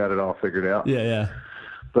 "Oh, I've got it all figured out." Yeah.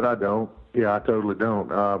 But I don't. Yeah, I totally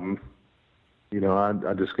don't. I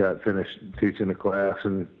just got finished teaching a class,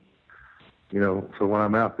 and so when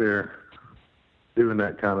I'm out there doing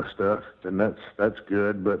that kind of stuff, then that's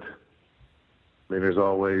good. But I mean, there's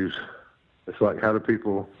always. It's like, how do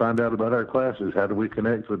people find out about our classes? How do we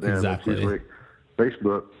connect with them? Exactly. It's usually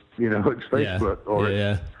Facebook. It's Facebook.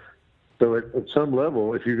 Yeah. So at some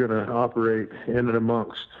level, if you're going to operate in and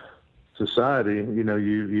amongst society,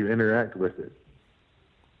 you interact with it.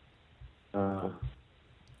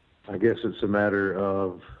 I guess it's a matter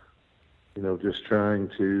of, just trying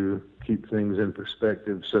to keep things in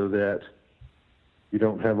perspective so that you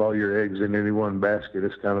don't have all your eggs in any one basket.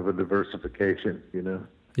 It's kind of a diversification,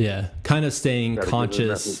 Yeah, kind of staying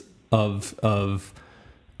conscious of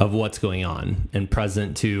what's going on and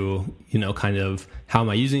present to, kind of how am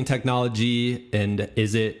I using technology, and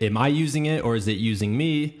am I using it or is it using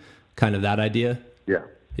me? Kind of that idea. Yeah.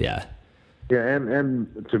 Yeah. Yeah.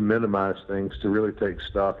 And to minimize things, to really take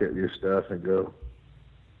stock at your stuff and go,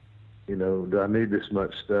 do I need this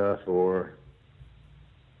much stuff? Or,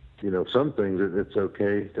 some things it's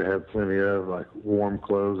okay to have plenty of, like warm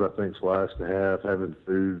clothes, I think is wise to have. Having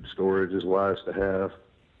food storage is wise to have.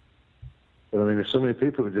 But I mean, there's so many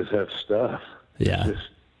people who just have stuff. Yeah.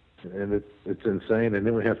 And it's insane. And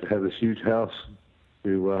then we have to have this huge house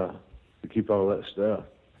to keep all that stuff.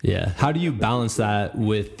 Yeah. How do you balance that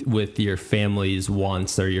with your family's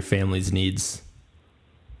wants or your family's needs?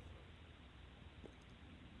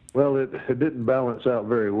 Well, it didn't balance out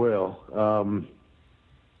very well.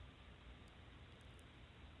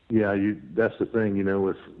 That's the thing,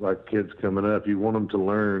 with like kids coming up, you want them to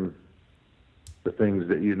learn the things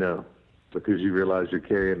that because you realize you're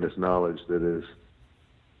carrying this knowledge that is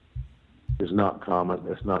not common,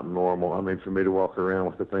 it's not normal. I mean, for me to walk around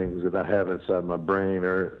with the things that I have inside my brain,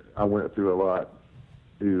 or I went through a lot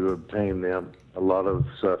to obtain them, a lot of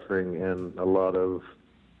suffering and a lot of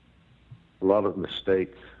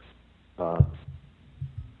mistakes.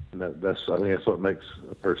 And I think that's what makes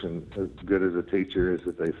a person as good as a teacher, is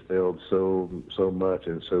that they've failed so much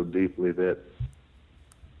and so deeply that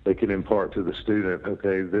they can impart to the student,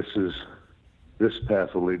 okay, this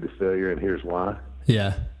path will lead to failure, and here's why.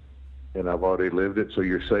 Yeah. And I've already lived it, so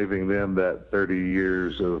you're saving them that 30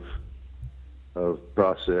 years of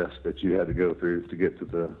process that you had to go through to get to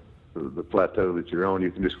the plateau that you're on.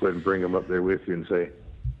 You can just go ahead and bring them up there with you and say,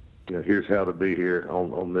 here's how to be here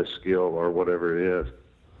on this skill or whatever it is.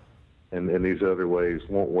 And these other ways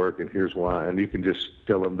won't work, and here's why. And you can just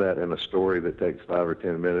tell them that in a story that takes 5 or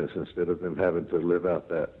 10 minutes instead of them having to live out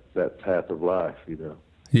that path of life,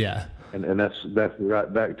 Yeah. And that's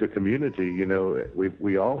right back to community.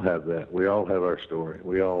 We all have that. We all have our story.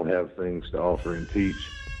 We all have things to offer and teach.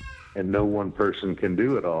 and no one person can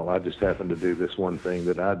do it all. I just happen to do this one thing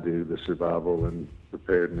that I do, the survival and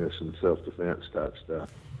preparedness and self-defense type stuff.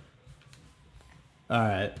 All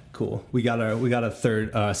right, cool. We got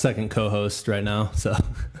a second co-host right now, so.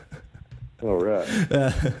 All right.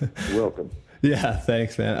 Welcome. Yeah,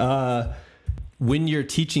 thanks, man. When you're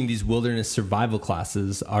teaching these wilderness survival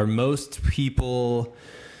classes, are most people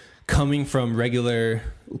coming from regular,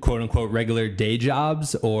 quote unquote, regular day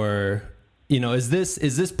jobs, or, is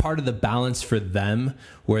this part of the balance for them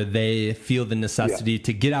where they feel the necessity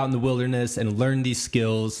to get out in the wilderness and learn these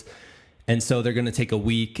skills? And so they're going to take a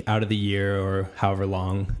week out of the year or however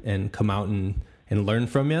long and come out and learn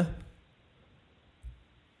from you?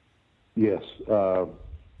 Yes.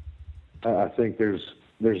 I think there's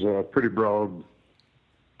a pretty broad,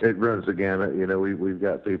 it runs the gamut. We've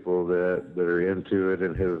got people that are into it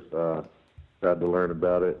and have tried to learn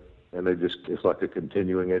about it, and it's like a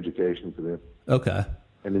continuing education for them. Okay.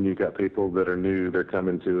 And then you've got people that are new, they're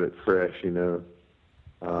coming to it fresh, and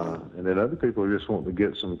then other people just want to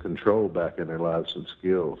get some control back in their lives, some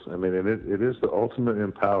skills. I mean, and it is the ultimate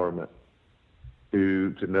empowerment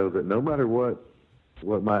to know that no matter what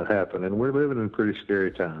might happen, and we're living in pretty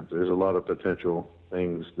scary times. There's a lot of potential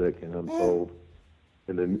things that can unfold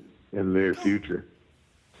in the near future.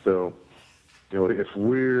 So, if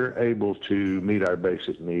we're able to meet our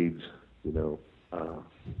basic needs,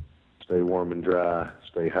 stay warm and dry,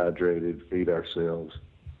 stay hydrated, feed ourselves,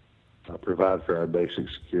 provide for our basic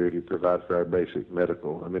security, provide for our basic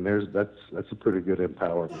medical. I mean, that's a pretty good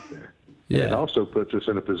empowerment there. Yeah. It also puts us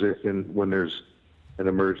in a position when there's an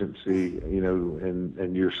emergency,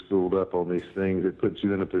 and you're schooled up on these things. It puts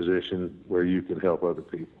you in a position where you can help other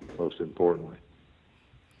people. Most importantly,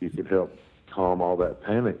 you can help calm all that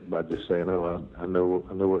panic by just saying, "Oh, I know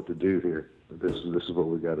what to do here. This is what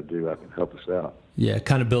we got to do. I can help us out." Yeah,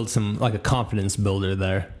 kind of build some, like a confidence builder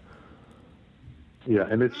there. Yeah,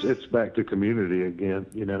 and it's back to community again.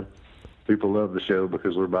 People love the show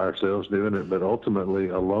because we're by ourselves doing it, but ultimately,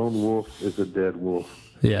 a lone wolf is a dead wolf.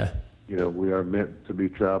 Yeah. We are meant to be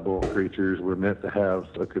tribal creatures. We're meant to have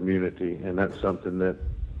a community, and that's something that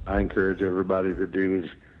I encourage everybody to do,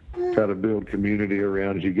 is try to build community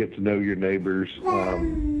around you, get to know your neighbors,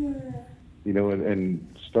 and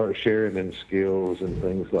start sharing in skills and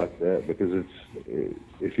things like that, because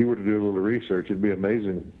if you were to do a little research, it'd be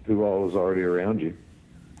amazing who all is already around you.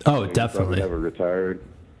 Oh, You definitely. probably have a retired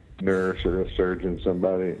nurse or a surgeon,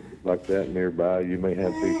 somebody like that nearby. You may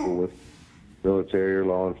have people with military or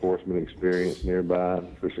law enforcement experience nearby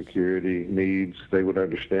for security needs. They would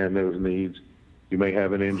understand those needs. You may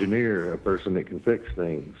have an engineer, a person that can fix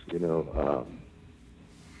things.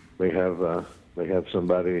 May have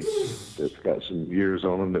somebody that's got some years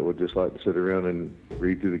on them that would just like to sit around and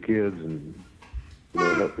read to the kids and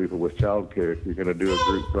help people with child care. If you're going to do a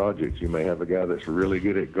group project, you may have a guy that's really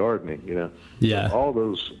good at gardening. Yeah. So all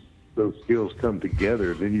those skills come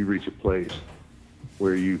together. Then you reach a place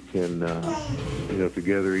where you can,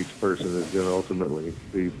 together each person is going to ultimately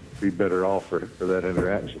be better off for that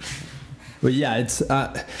interaction. Well, yeah, it's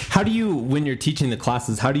how do you, when you're teaching the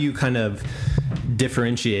classes, how do you kind of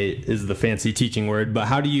differentiate, is the fancy teaching word, but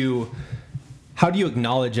how do you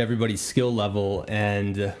acknowledge everybody's skill level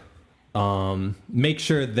and make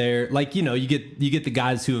sure they're like, you get the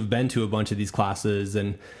guys who have been to a bunch of these classes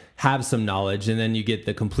and have some knowledge, and then you get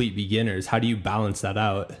the complete beginners. How do you balance that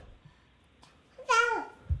out?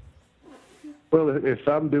 Well, if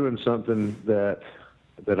I'm doing something that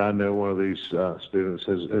I know one of these students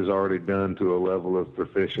has already done to a level of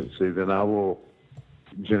proficiency, then I will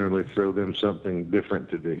generally throw them something different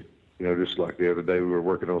to do. Just like the other day, we were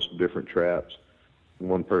working on some different traps. And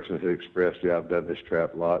one person had expressed, "Yeah, I've done this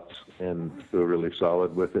trap lots and feel really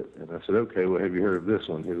solid with it." And I said, "Okay, well, have you heard of this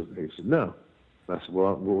one?" He said, "No." And I said,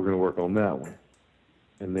 "Well, we're going to work on that one."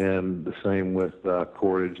 And then the same with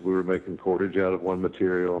cordage. We were making cordage out of one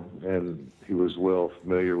material, and he was well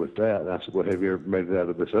familiar with that. And I said, "Well, have you ever made it out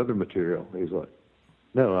of this other material?" He's like,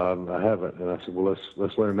 "No, I haven't." And I said, "Well,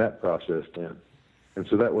 let's learn that process then." And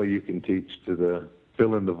so that way you can teach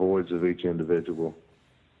fill in the voids of each individual.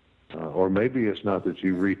 Or maybe it's not that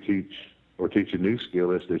you reteach or teach a new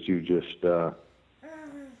skill, it's that you just,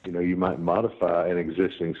 you might modify an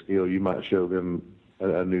existing skill. You might show them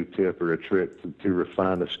a new tip or a trick to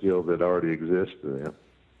refine a skill that already exists for them.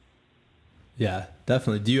 Yeah,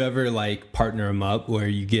 definitely. Do you ever partner them up where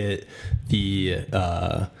you get the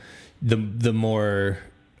more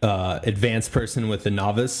advanced person with the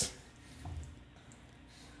novice?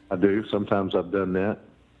 I do. Sometimes I've done that,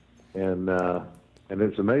 and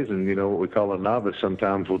it's amazing. What we call a novice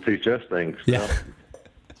sometimes will teach us things. Yeah.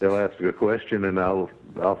 they'll ask a question, and I'll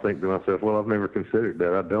think to myself, well, I've never considered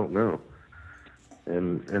that. I don't know.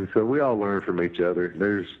 And so we all learn from each other.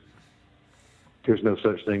 There's no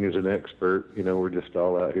such thing as an expert. We're just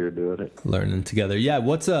all out here doing it. Learning together. Yeah.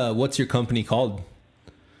 What's your company called?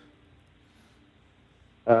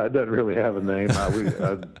 It doesn't really have a name.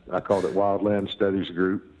 I called it Wildland Studies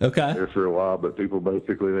Group. Okay. There for a while, but people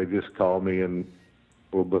basically, they just call me and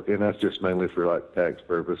we'll book in. That's just mainly for like tax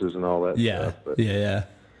purposes and all that stuff. But yeah.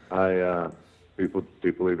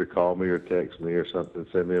 People either call me or text me or something,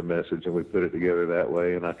 send me a message, and we put it together that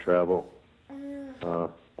way. And I travel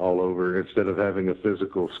all over instead of having a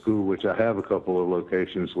physical school, which I have a couple of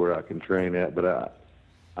locations where I can train at, but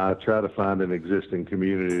I try to find an existing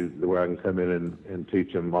community where I can come in and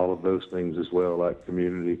teach them all of those things as well, like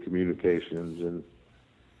community communications and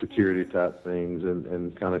security type things,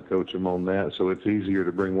 and kind of coach them on that. So it's easier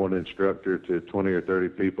to bring one instructor to 20 or 30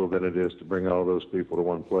 people than it is to bring all those people to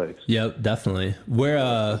one place. Yep, definitely. Where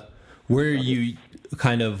do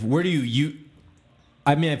you,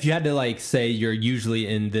 I mean, if you had to like say you're usually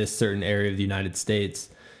in this certain area of the United States,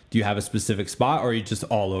 do you have a specific spot, or are you just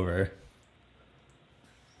all over?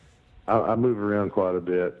 I move around quite a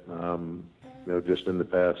bit. Just in the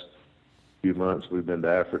past few months, we've been to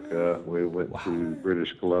Africa. We went to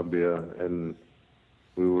British Columbia, and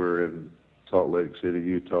we were in Salt Lake City,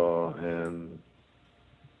 Utah, and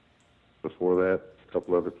before that, a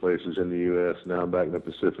couple other places in the U.S. Now I'm back in the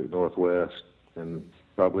Pacific Northwest, and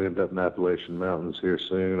probably end up in Appalachian Mountains here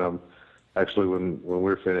soon. I'm actually, when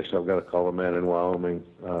we're finished, I've got a call a man in Wyoming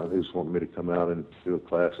who's wanting me to come out and do a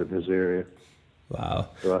class in his area. Wow.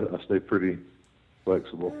 So I stay pretty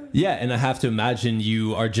flexible. Yeah, and I have to imagine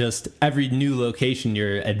you are just, every new location,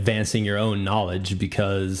 you're advancing your own knowledge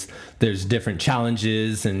because there's different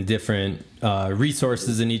challenges and different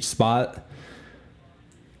resources in each spot.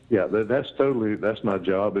 Yeah, that's my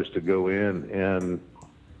job, is to go in and,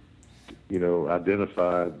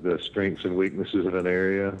 identify the strengths and weaknesses of an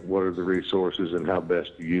area, what are the resources, and how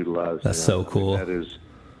best to utilize them. That's so cool. I mean,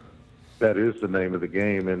 that is the name of the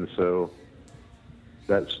game, and so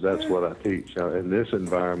that's what I teach. In this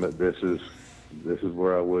environment, this is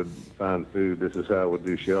where I would find food. This is how I would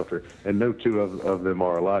do shelter. And no two of them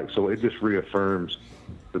are alike. So it just reaffirms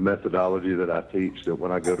the methodology that I teach, that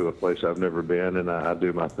when I go to a place I've never been and I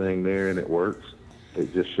do my thing there and it works,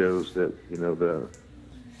 it just shows that,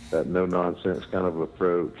 that no-nonsense kind of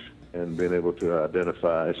approach and being able to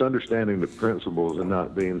identify. It's understanding the principles and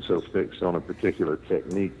not being so fixed on a particular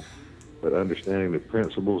technique, but understanding the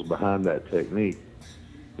principles behind that technique.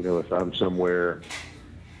 If I'm somewhere,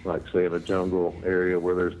 like say in a jungle area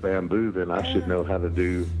where there's bamboo, then I should know how to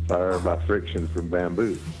do fire by friction from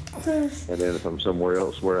bamboo. And then if I'm somewhere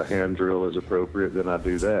else where a hand drill is appropriate, then I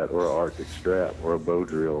do that, or an Arctic strap, or a bow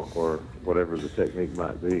drill, or whatever the technique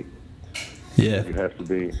might be. Yeah. You have to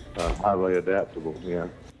be highly adaptable, yeah.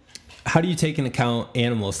 How do you take into account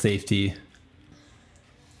animal safety?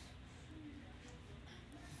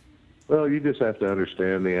 Well, you just have to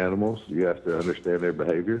understand the animals. You have to understand their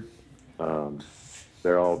behavior.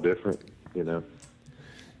 They're all different,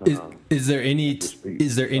 Is there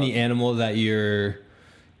any animal that you're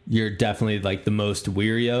definitely like the most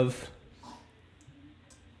weary of?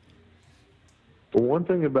 Well, one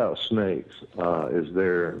thing about snakes is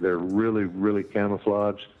they're really, really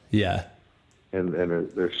camouflaged. Yeah. And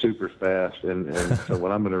they're super fast. And so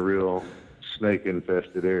when I'm in a real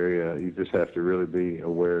snake-infested area, you just have to really be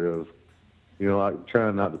aware of, like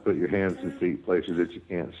trying not to put your hands and feet places that you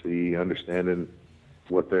can't see, understanding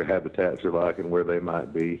what their habitats are like and where they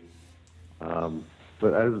might be.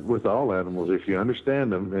 But as with all animals, if you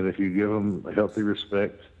understand them and if you give them a healthy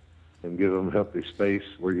respect and give them healthy space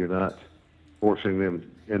where you're not forcing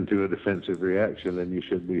them into a defensive reaction, then you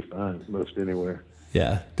should be fine most anywhere.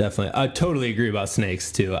 Yeah, definitely. I totally agree about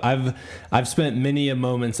snakes too. I've spent many a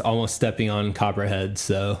moments almost stepping on copperheads,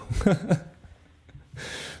 so.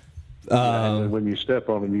 And when you step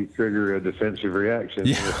on them, you trigger a defensive reaction.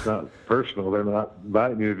 Yeah. It's not personal. They're not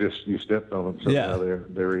biting you, just you stepped on them. So now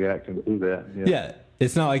they're reacting to that. Yeah.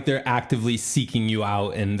 It's not like they're actively seeking you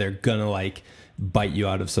out and they're gonna like bite you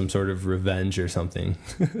out of some sort of revenge or something.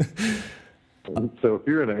 So if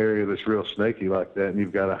you're in an area that's real snaky like that and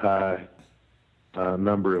you've got a high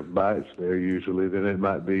number of bites there usually, then it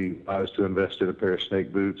might be wise to invest in a pair of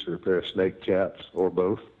snake boots or a pair of snake chaps or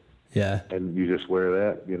both. Yeah. And you just wear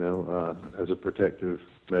that, as a protective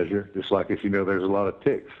measure. Just like if there's a lot of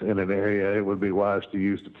ticks in an area, it would be wise to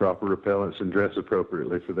use the proper repellents and dress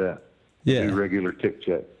appropriately for that. Yeah. Do regular tick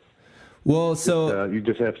check. Well, so you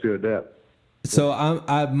just have to adapt. So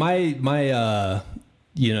my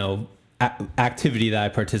activity that I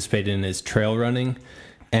participate in is trail running,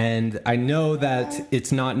 And I know that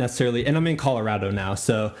it's not necessarily, and I'm in Colorado now,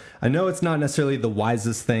 so I know it's not necessarily the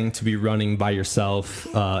wisest thing to be running by yourself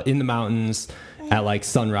in the mountains at like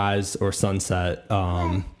sunrise or sunset.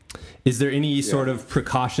 Is there any sort of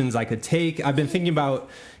precautions I could take? I've been thinking about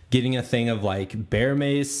getting a thing of like bear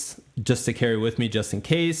mace just to carry with me just in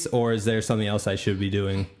case, or is there something else I should be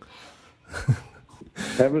doing?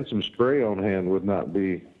 Having some spray on hand would not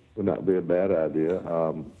be a bad idea.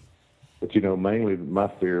 But mainly my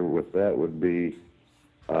fear with that would be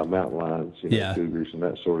mountain lions, cougars and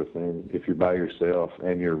that sort of thing. If you're by yourself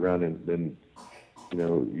and you're running, then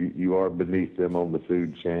you are beneath them on the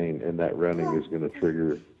food chain, and that running is going to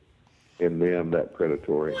trigger in them that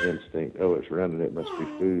predatory instinct. Oh, it's running, it must be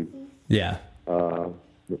food. Yeah.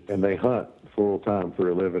 And they hunt full time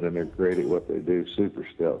for a living, and they're great at what they do, super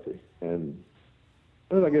stealthy. And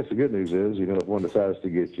well, I guess the good news is, if one decides to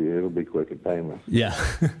get you, it'll be quick and painless. Yeah.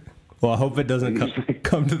 Well, I hope it doesn't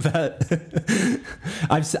come to that.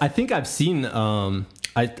 I think I've seen,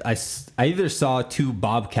 I either saw 2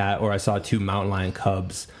 bobcat or I saw 2 mountain lion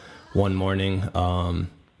cubs one morning,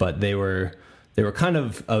 but they were kind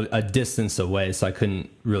of a distance away, so I couldn't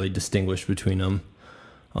really distinguish between them.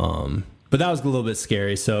 But that was a little bit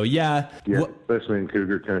scary. So yeah. Especially in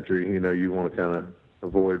cougar country, you want to kind of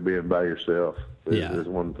avoid being by yourself. There's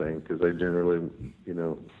one thing, because they generally,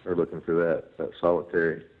 are looking for that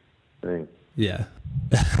solitary thing. Yeah.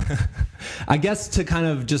 I guess to kind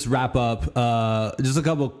of just wrap up, just a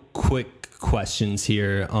couple quick questions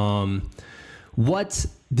here. What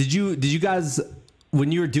did you guys,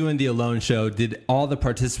 when you were doing the Alone show, did all the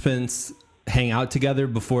participants hang out together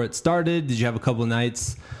before it started? Did you have a couple of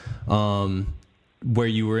nights where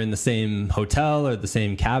you were in the same hotel or the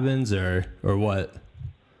same cabins or what?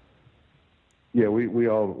 Yeah, we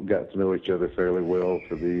all got to know each other fairly well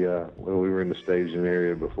for when we were in the staging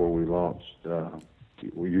area before we launched.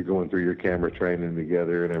 You're going through your camera training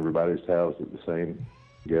together, and everybody's housed at the same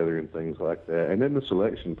together and things like that. And then the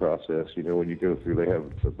selection process, when you go through, they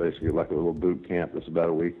have basically like a little boot camp that's about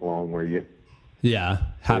a week long where you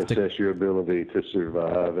have to assess your ability to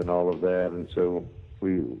survive and all of that. And so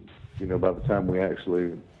we, by the time we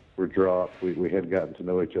actually were dropped, we had gotten to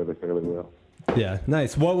know each other fairly well. Yeah,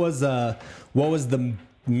 nice. What was the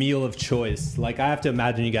meal of choice? Like, I have to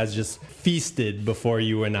imagine you guys just feasted before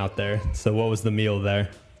you went out there. So what was the meal there?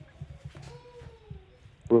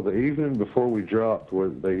 Well, the evening before we dropped,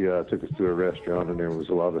 they took us to a restaurant, and there was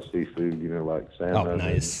a lot of seafood, like salmon, oh,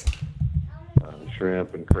 nice, and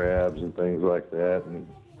shrimp and crabs and things like that, and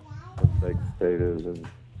baked potatoes and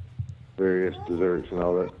various desserts and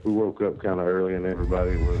all that. We woke up kind of early, and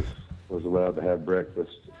everybody was allowed to have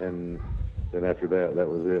breakfast, and then after that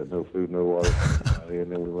was it. No food, no water.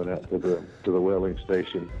 And then we went out to the whaling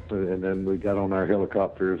station, and then we got on our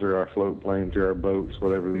helicopters or our float planes or our boats,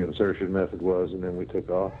 whatever the insertion method was, and then we took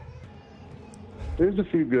off. There's a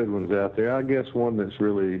few good ones out there. I guess one that's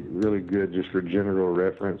really, really good just for general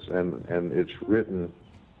reference, and it's written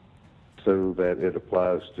so that it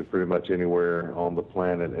applies to pretty much anywhere on the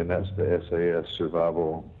planet, and that's the SAS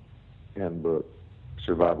Survival Handbook,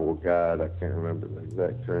 Survival Guide. I can't remember the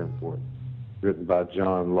exact term for it. Written by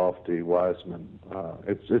John Lofty Wiseman.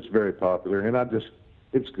 It's very popular, and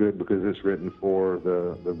it's good because it's written for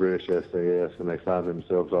the British SAS, and they find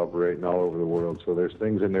themselves operating all over the world. So there's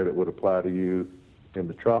things in there that would apply to you in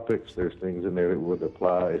the tropics. There's things in there that would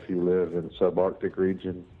apply if you live in the subarctic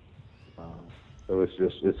region. So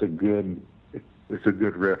it's a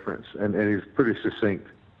good reference, and he's pretty succinct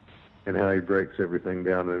in how he breaks everything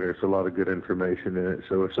down, and there's a lot of good information in it.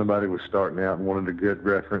 So if somebody was starting out and wanted a good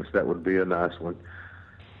reference, that would be a nice one.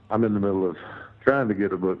 I'm in the middle of trying to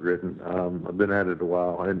get a book written. I've been at it a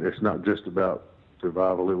while, and it's not just about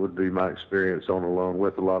survival. It would be my experience on Alone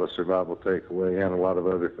with a lot of survival takeaway and a lot of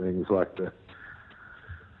other things like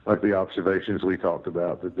the observations we talked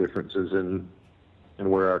about, the differences in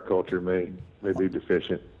where our culture may be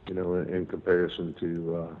deficient, in comparison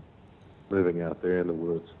to living out there in the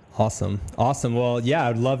woods. Awesome. Well, yeah,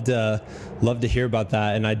 I'd love to hear about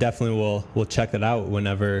that, and I definitely will check it out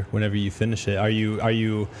whenever you finish it. Do you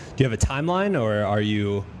have a timeline, or are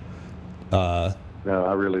you? No,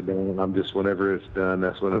 I really don't. I'm just, whenever it's done,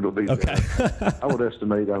 that's when it'll be okay. done. I would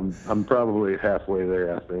estimate I'm probably halfway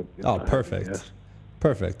there, I think. Oh, perfect. Yes.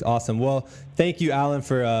 Perfect. Awesome. Well, thank you, Alan,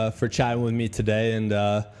 for chatting with me today. And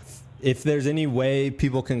if there's any way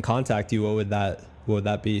people can contact you, what would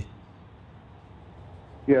that be?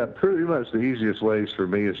 Yeah, pretty much the easiest ways for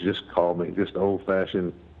me is just call me, just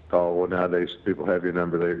old-fashioned call. Well, nowadays people have your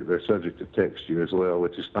number. They're subject to text you as well,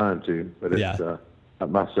 which is fine too. But it's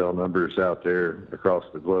my cell number is out there across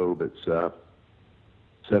the globe. It's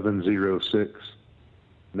 706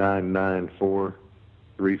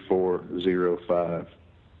 888-994-3405.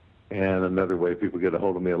 And another way people get a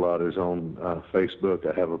hold of me a lot is on Facebook.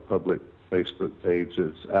 I have a public Facebook page.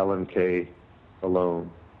 It's Alan K. Alone.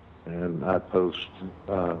 And I post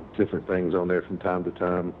different things on there from time to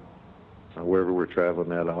time. Wherever we're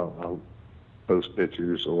traveling at, I'll post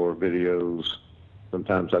pictures or videos.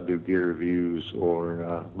 Sometimes I do gear reviews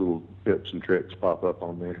or little tips and tricks pop up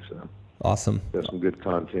on there. So awesome. Got some good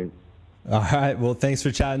content. All right. Well, thanks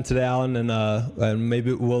for chatting today, Alan, and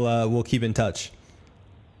maybe we'll keep in touch.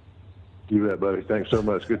 You bet, buddy. Thanks so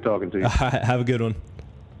much. Good talking to you. All right. Have a good one.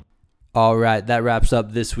 All right. That wraps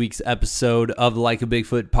up this week's episode of the Like a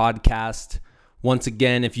Bigfoot podcast. Once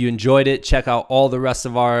again, if you enjoyed it, check out all the rest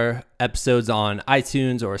of our episodes on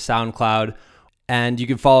iTunes or SoundCloud. And you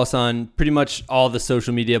can follow us on pretty much all the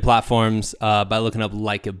social media platforms by looking up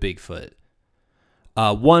Like a Bigfoot.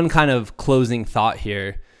 One kind of closing thought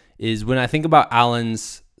here is when I think about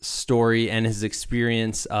Alan's story and his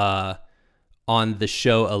experience on the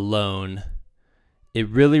show Alone, it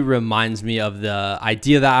really reminds me of the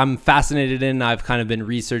idea that I'm fascinated in. I've kind of been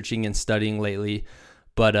researching and studying lately,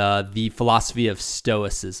 but the philosophy of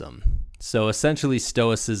Stoicism. So essentially,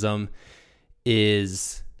 Stoicism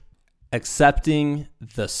is accepting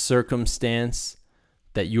the circumstance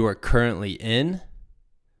that you are currently in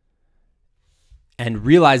and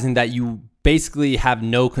realizing that you basically have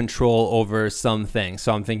no control over some things.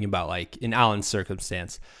 So I'm thinking about, like, in Alan's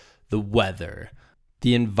circumstance, the weather,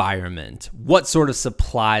 the environment, what sort of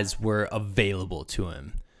supplies were available to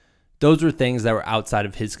him. Those were things that were outside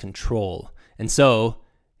of his control. And so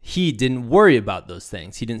he didn't worry about those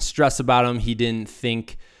things. He didn't stress about them. He didn't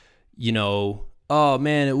think, oh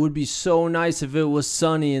man, it would be so nice if it was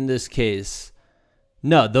sunny in this case.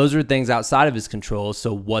 No, those are things outside of his control.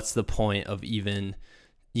 So what's the point of even,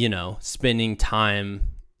 spending time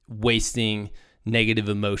wasting negative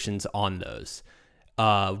emotions on those?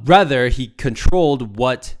 Rather, he controlled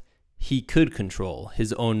what he could control,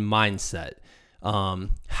 his own mindset,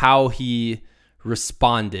 how he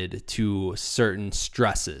responded to certain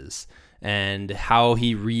stresses, and how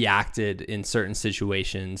he reacted in certain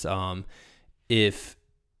situations if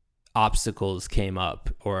obstacles came up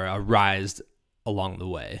or arised along the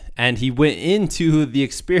way. And he went into the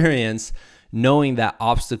experience knowing that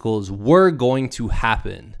obstacles were going to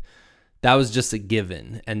happen. That was just a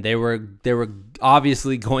given, and they were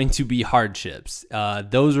obviously going to be hardships.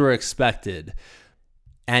 Those were expected,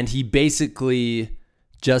 and he basically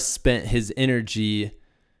just spent his energy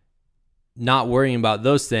not worrying about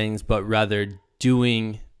those things, but rather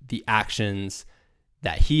doing the actions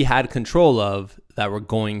that he had control of that were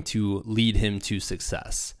going to lead him to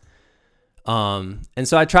success. And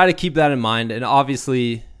so I try to keep that in mind, and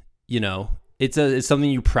obviously, it's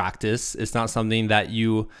something you practice. It's not something that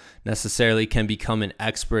you necessarily can become an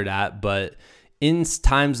expert at, but in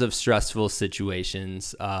times of stressful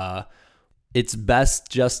situations, it's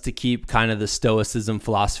best just to keep kind of the Stoicism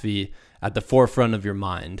philosophy at the forefront of your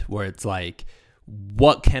mind, where it's like,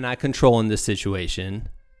 what can I control in this situation?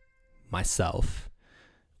 Myself.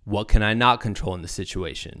 What can I not control in this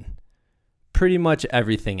situation? Pretty much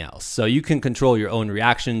everything else. So you can control your own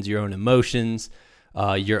reactions, your own emotions,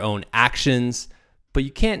 your own actions, but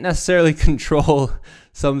you can't necessarily control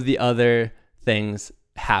some of the other things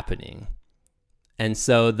happening. And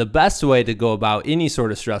so the best way to go about any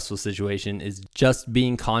sort of stressful situation is just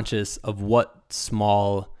being conscious of what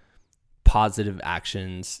small positive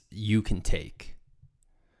actions you can take.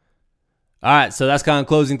 All right, so that's kind of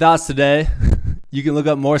closing thoughts today. You can look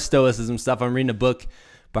up more Stoicism stuff. I'm reading a book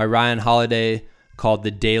by Ryan Holiday called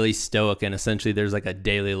The Daily Stoic, and essentially there's like a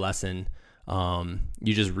daily lesson.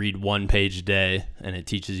 You just read one page a day, and it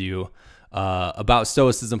teaches you about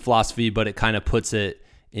Stoicism philosophy, but it kind of puts it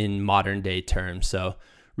in modern day terms. So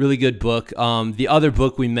really good book. The other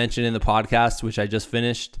book we mentioned in the podcast, which I just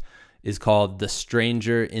finished, is called The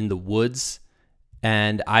Stranger in the Woods,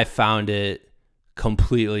 and I found it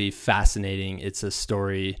completely fascinating. It's a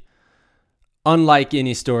story unlike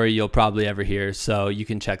any story you'll probably ever hear, so you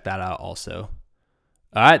can check that out also.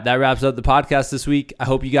 All right, that wraps up the podcast this week. I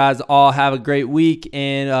hope you guys all have a great week,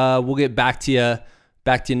 and we'll get back to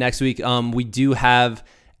you next week. We do have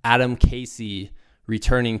Adam Casey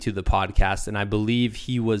returning to the podcast, and I believe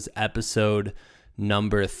he was episode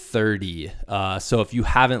number 30. So if you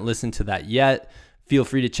haven't listened to that yet, feel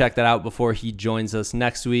free to check that out before he joins us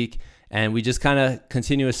next week. And we just kind of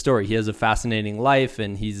continue his story. He has a fascinating life,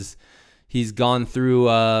 and he's gone through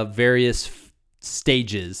various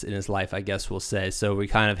stages in his life, I guess we'll say. So we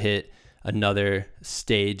kind of hit another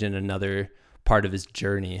stage and another part of his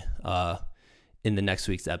journey in the next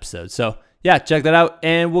week's episode. So yeah, check that out,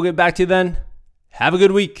 and we'll get back to you then. Have a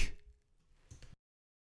good week.